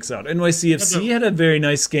all shakes out. NYCFC had a very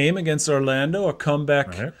nice game against Orlando, a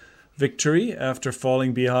comeback victory after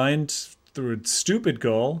falling behind through a stupid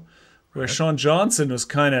goal, where Sean Johnson was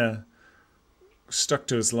kind of stuck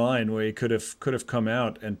to his line, where he could have come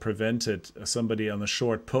out and prevented somebody on the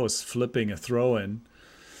short post flipping a throw in.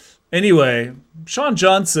 Anyway, Sean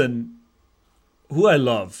Johnson, who I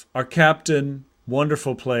love, our captain,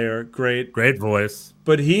 wonderful player, great voice,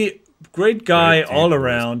 but great guy all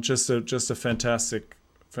around, just a fantastic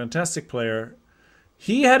player.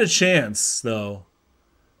 He had a chance though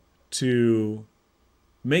to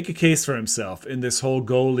make a case for himself in this whole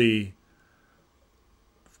goalie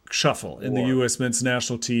shuffle in the U.S. men's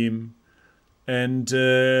national team, and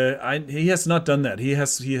he has not done that. He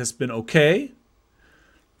has been okay,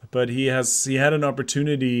 but he had an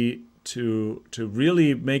opportunity to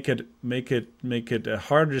really make it a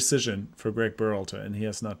hard decision for Greg Berhalter, and he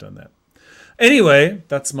has not done that. Anyway,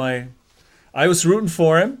 I was rooting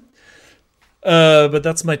for him. But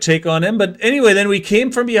that's my take on him. But anyway, then we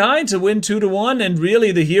came from behind to win 2-1, and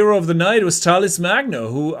really the hero of the night was Thales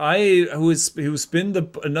Magno, who's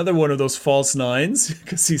been another one of those false nines,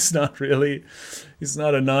 because he's not a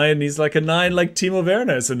 9. He's like a 9, like Timo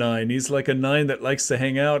Werner is a 9. He's like a 9 that likes to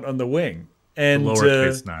hang out on the wing, and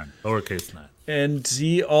lowercase 9. And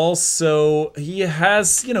he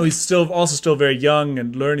has, he's still very young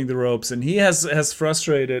and learning the ropes, and he has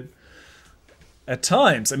frustrated. At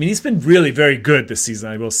times. I mean, he's been really very good this season,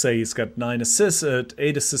 I will say. He's got 9 assists,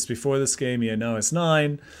 8 assists before this game. He now has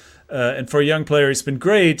 9. And for a young player, he's been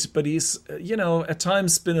great. But he's, at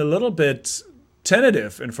times been a little bit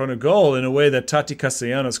tentative in front of goal in a way that Tati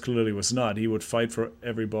Castellanos clearly was not. He would fight for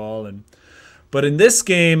every ball. But in this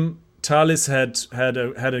game, Thales had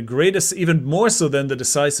a great, even more so than the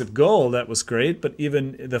decisive goal. That was great. But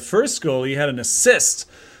even the first goal, he had an assist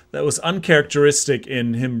that was uncharacteristic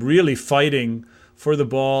in him really fighting for the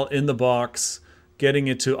ball in the box, getting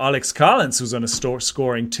it to Alex Collins, who's on a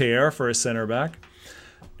scoring tear for a center back.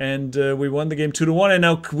 And we won the game 2-1. And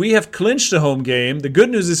now we have clinched a home game. The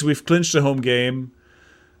good news is we've clinched a home game.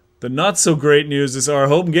 The not so great news is our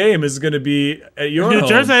home game is going to be at your New home.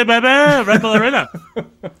 Jersey, baby, Red Bull Arena.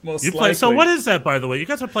 Most likely. So what is that, by the way? You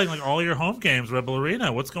guys are playing like all your home games, Red Bull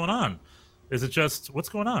Arena. What's going on? Is it just what's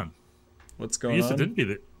going on? What's going on? It didn't be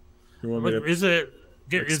that. You want me to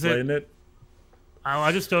explain it?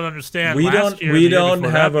 I just don't understand. We don't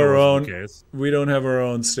have our own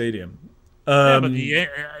stadium. But we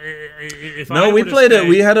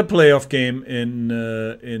had a playoff game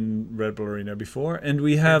in Red Bull Arena before, and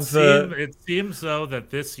we have. It seems though that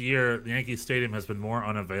this year the Yankee Stadium has been more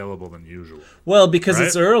unavailable than usual. Well, because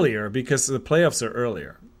it's earlier, because the playoffs are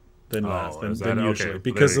earlier than usually.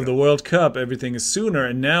 Because of the World Cup, everything is sooner,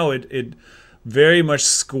 and now it very much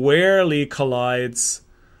squarely collides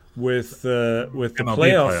with the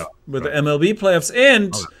playoff, with the MLB playoffs,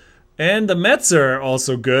 and the Mets are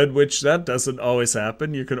also good, which that doesn't always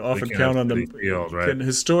happen. You could often count on them.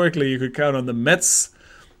 Historically, you could count on the Mets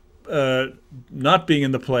not being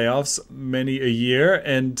in the playoffs many a year,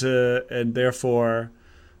 and therefore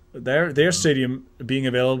their stadium being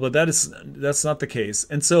available. But that's not the case.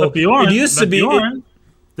 And so Bjorn, it used to be.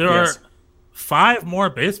 There are 5 more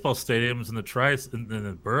baseball stadiums in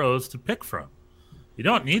the boroughs to pick from. You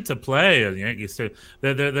don't need to play at Yankee Stadium.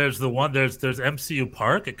 There's MCU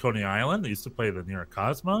Park at Coney Island. They used to play the New York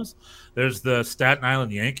Cosmos. There's the Staten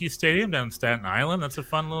Island Yankee Stadium down in Staten Island. That's a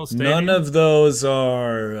fun little stadium. None of those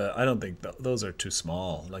are. I don't think those are too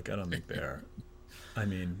small. Like, I don't think they're. I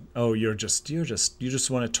mean, you just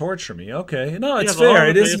want to torture me. Okay, no, it's fair.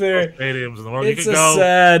 It is very. Stadiums in the world.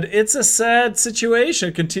 It's a sad situation.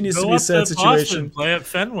 It continues to be a sad situation. Boston, play at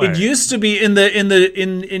Fenway. It used to be in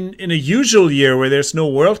a usual year where there's no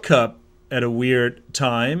World Cup at a weird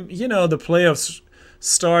time. The playoffs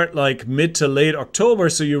start like mid to late October,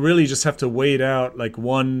 so you really just have to wait out like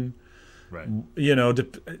one. Right.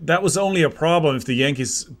 That was only a problem if the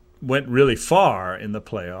Yankees went really far in the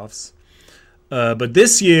playoffs. But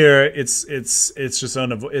this year, it's just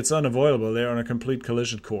it's unavoidable. They're on a complete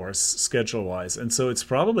collision course schedule wise, and so it's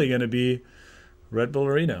probably going to be Red Bull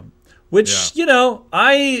Arena, which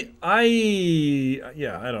I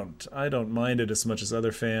don't mind it as much as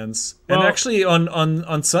other fans. Well, and actually,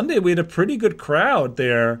 on Sunday we had a pretty good crowd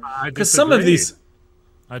there because some of these.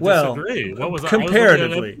 I disagree. What was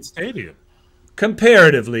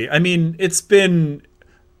comparatively, I mean, it's been.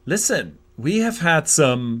 Listen, we have had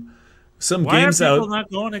some games out. Why are people out. not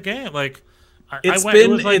going a game? Like,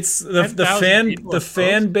 the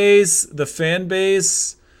fan base.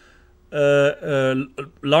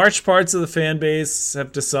 Large parts of the fan base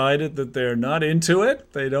have decided that they're not into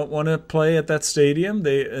it. They don't want to play at that stadium.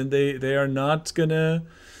 They are not gonna.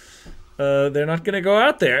 They're not gonna go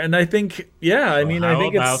out there. And I think, I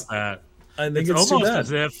think it's that. I think it's almost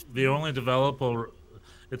as if the only developer.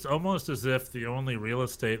 It's almost as if the only real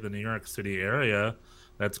estate in the New York City area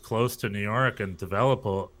that's close to New York and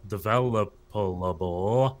developable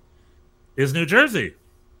is New Jersey.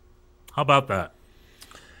 How about that?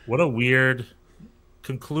 What a weird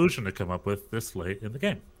conclusion to come up with this late in the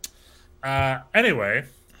game. Anyway,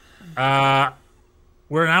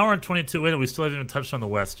 we're an hour and 22 in, and we still haven't even touched on the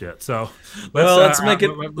West yet. So let's make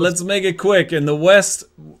it quick. In the West,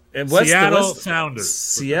 Seattle Sounders.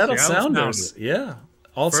 Seattle Sounders. Yeah.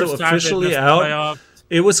 Also officially out.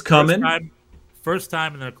 It was coming. First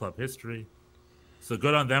time in their club history. So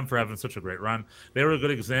good on them for having such a great run. They were a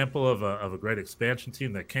good example of a great expansion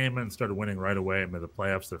team that came in and started winning right away and made the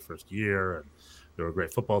playoffs their first year. And they were a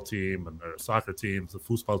great football team and soccer teams, the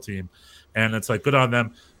foosball team. And it's like, good on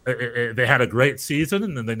them. They had a great season,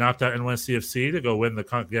 and then they knocked out NYCFC to go win the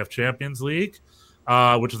CONCACAF Champions League,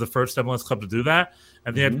 which is the first MLS club to do that.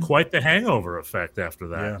 And they had quite the hangover effect after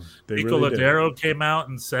that. Yeah, Nico Ladero came out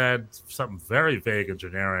and said something very vague and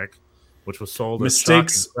generic, which was sold as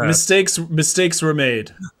mistakes were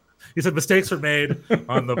made. He said mistakes were made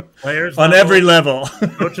on the players on level, every level,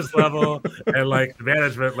 coaches level, and like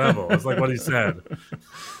management level. It's like what he said.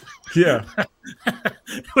 Yeah,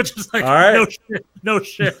 which is like, all right. no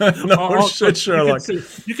shit, shit, Sherlock.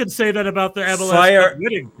 You can say that about the MLS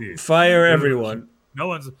winning team. Fire everyone. No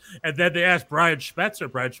one's. And then they asked Brian Schmetzer.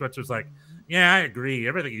 Brian Schmetzer's like, "Yeah, I agree.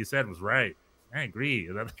 Everything you said was right. I agree."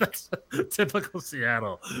 That's typical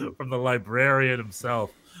Seattle from the librarian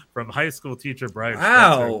himself, from high school teacher Brian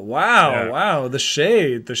Schmetzer. Wow. The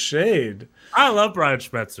shade. I love Brian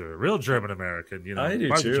Schmetzer, real German American. I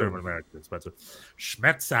do too. German American Schmetzer.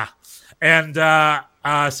 And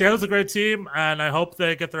Seattle's a great team, and I hope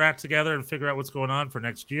they get their act together and figure out what's going on for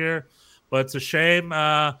next year. But it's a shame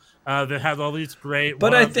they have all these great.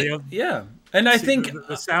 But I think, and I think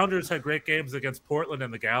the Sounders had great games against Portland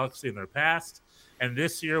and the Galaxy in their past, and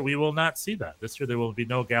this year we will not see that. This year there will be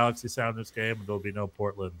no Galaxy Sounders game, and there will be no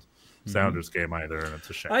Portland Sounders game either, and it's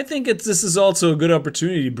a shame. I think this is also a good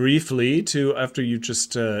opportunity, briefly, to after you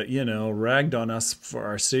just ragged on us for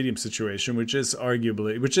our stadium situation, which is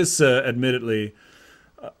admittedly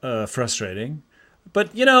frustrating.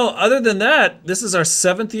 But, other than that, this is our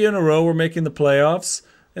 7th year in a row we're making the playoffs.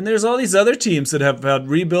 And there's all these other teams that have had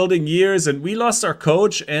rebuilding years. And we lost our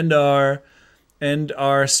coach and our and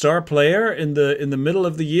our star player in the middle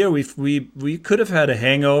of the year, we could have had a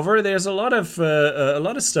hangover. There's a lot of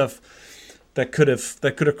stuff that could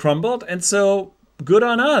have crumbled, and so good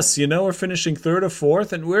on us. We're finishing third or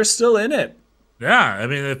fourth, and we're still in it. Yeah, I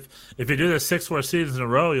mean, if you do this 6 more seasons in a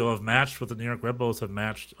row, you'll have matched what the New York Red Bulls have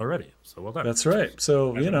matched already. So well done. That's right.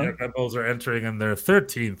 So, the New York Red Bulls are entering in their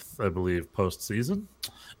 13th, I believe, postseason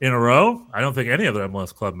in a row. I don't think any other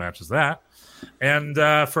MLS club matches that. And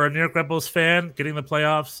for a New York Red Bulls fan, getting the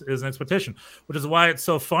playoffs is an expectation, which is why it's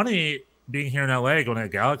so funny being here in LA, going to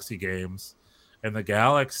Galaxy games. And the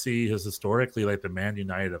Galaxy is historically like the Man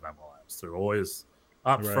United of MLS. They're always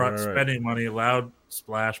up front, spending money, loud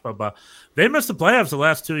splash, blah, blah. They missed the playoffs the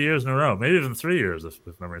last 2 years in a row, maybe even 3 years if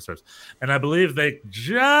memory serves. And I believe they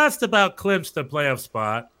just about clinched the playoff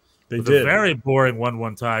spot. They did. A very boring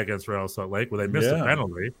 1-1 tie against Real Salt Lake where they missed a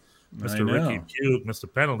penalty. Mr. Ricky Pugh missed a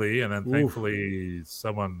penalty, and then thankfully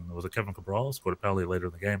was it Kevin Cabral, scored a penalty later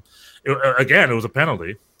in the game. It was a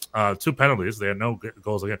penalty, 2 penalties. They had no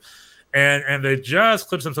goals again. And they just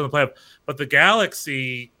clinched themselves in the playoff. But the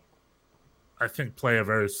Galaxy, I think, play a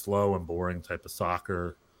very slow and boring type of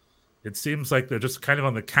soccer. It seems like they're just kind of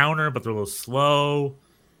on the counter, but they're a little slow.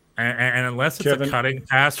 And unless it's a cutting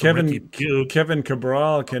pass from Ricky Pugh, Kevin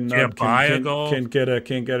Cabral can't get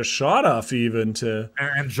a shot off even to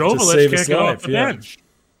and Joveljic can't get off the bench.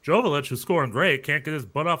 Joveljic, who's scoring great, can't get his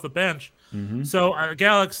butt off the bench. Mm-hmm. So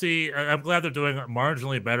Galaxy, I'm glad they're doing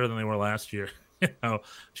marginally better than they were last year.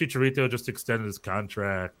 Chicharito just extended his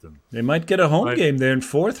contract, and they might get a home game. They're in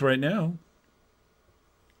 4th right now.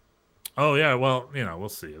 Oh yeah, well we'll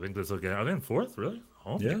see. I think there's are they in 4th really?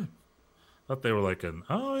 Home game? I thought they were they're in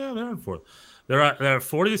 4th. They're at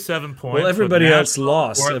 47 points. Well, everybody else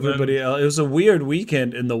lost. Everybody else. It was a weird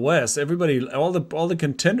weekend in the West. All the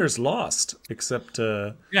contenders lost except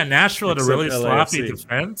Nashville had a really sloppy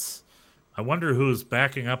defense. I wonder who's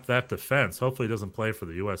backing up that defense. Hopefully, he doesn't play for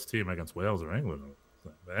the U.S. team against Wales or England.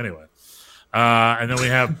 But anyway, and then we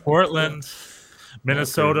have Portland,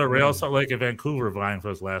 Minnesota, Real Salt Lake, and Vancouver vying for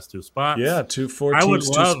those last 2 spots. Yeah, 2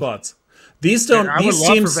 spots. These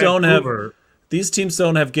teams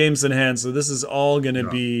don't have games in hand, so this is all going to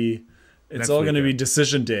be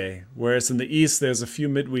decision day. Whereas in the East, there's a few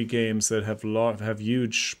midweek games that have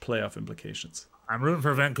huge playoff implications. I'm rooting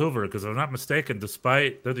for Vancouver because if I'm not mistaken,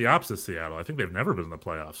 they're the opposite of Seattle. I think they've never been in the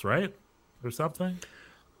playoffs, right? Or something?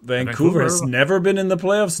 Vancouver has never been in the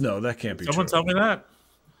playoffs? No, that can't be true. Someone tell me that.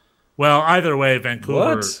 Well, either way,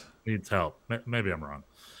 Vancouver needs help. Maybe I'm wrong.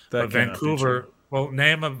 But Vancouver,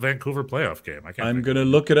 name a Vancouver playoff game. I'm going to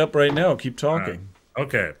look it up right now. Keep talking.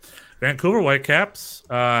 Okay. Vancouver Whitecaps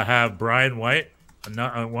have Brian White,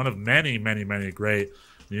 one of many, many, many great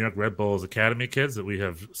New York Red Bulls Academy kids that we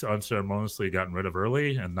have unceremoniously gotten rid of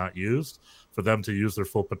early and not used for them to use their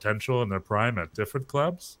full potential in their prime at different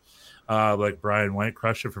clubs, like Brian White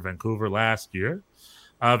crushed it for Vancouver last year.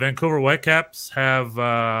 Vancouver Whitecaps have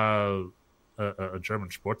a German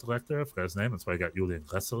sport director. I forgot his name. That's why I got Julian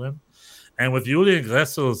Gressel in. And with Julian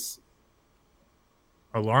Gressel's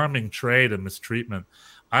alarming trade and mistreatment,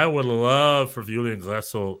 I would love for Julian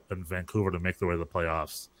Gressel and Vancouver to make their way to the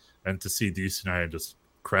playoffs and to see DC United just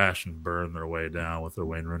crash and burn their way down with their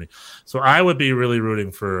Wayne Rooney. So I would be really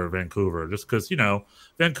rooting for Vancouver just because,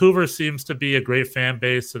 Vancouver seems to be a great fan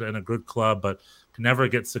base and a good club, but can never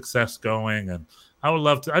get success going. And I would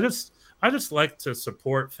love to. I just like to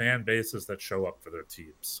support fan bases that show up for their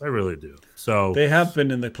teams. I really do. So they have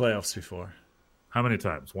been in the playoffs before. How many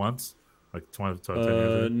times? Once? Like 20 years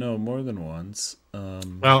ago? No, more than once.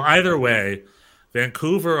 Well, either way,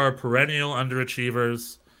 Vancouver are perennial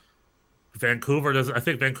underachievers. I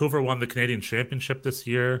think Vancouver won the Canadian Championship this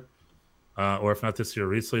year, or if not this year,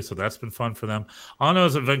 recently. So that's been fun for them. All I know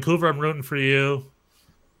is that Vancouver, I'm rooting for you.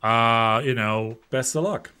 Best of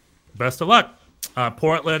luck. Best of luck.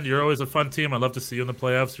 Portland, you're always a fun team. I'd love to see you in the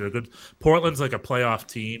playoffs. You're a good. Portland's like a playoff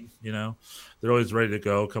team. They're always ready to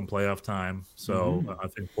go come playoff time. So I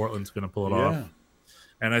think Portland's going to pull it off.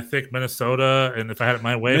 And I think Minnesota, and if I had it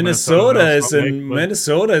my way, Minnesota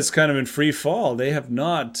is kind of in free fall. They have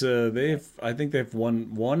not. I think they've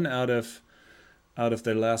won 1 out of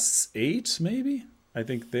their last 8, maybe. I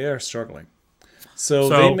think they are struggling. So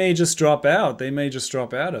they may just drop out. They may just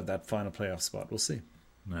drop out of that final playoff spot. We'll see.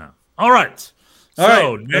 Yeah. All right.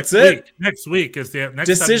 Next week is the next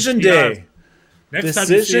decision day.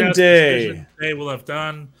 Decision day we'll have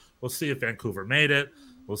done. We'll see if Vancouver made it.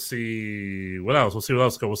 We'll see what else.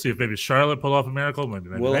 We'll see if maybe Charlotte pulled off a miracle. Maybe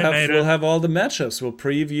we'll have all the matchups. We'll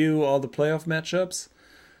preview all the playoff matchups.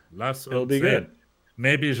 It'll be good.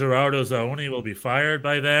 Maybe Gerardo Zaoni will be fired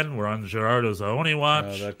by then. We're on Gerardo Zaoni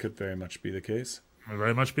watch. That could very much be the case. May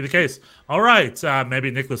very much be the case. All right.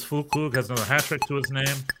 Maybe Niclas Füllkrug has another hat trick to his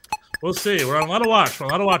name. We'll see. We're on a lot of watch. We're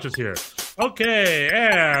on a lot of watches here. Okay.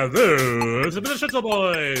 And there's the Minnesota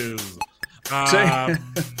boys.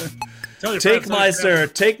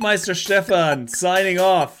 Take Meister Stefan signing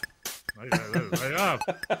off.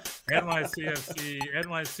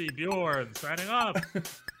 NYC Bjorn signing off.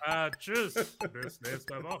 Tschüss. Bis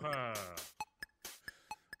nächste Woche.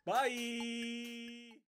 Bye.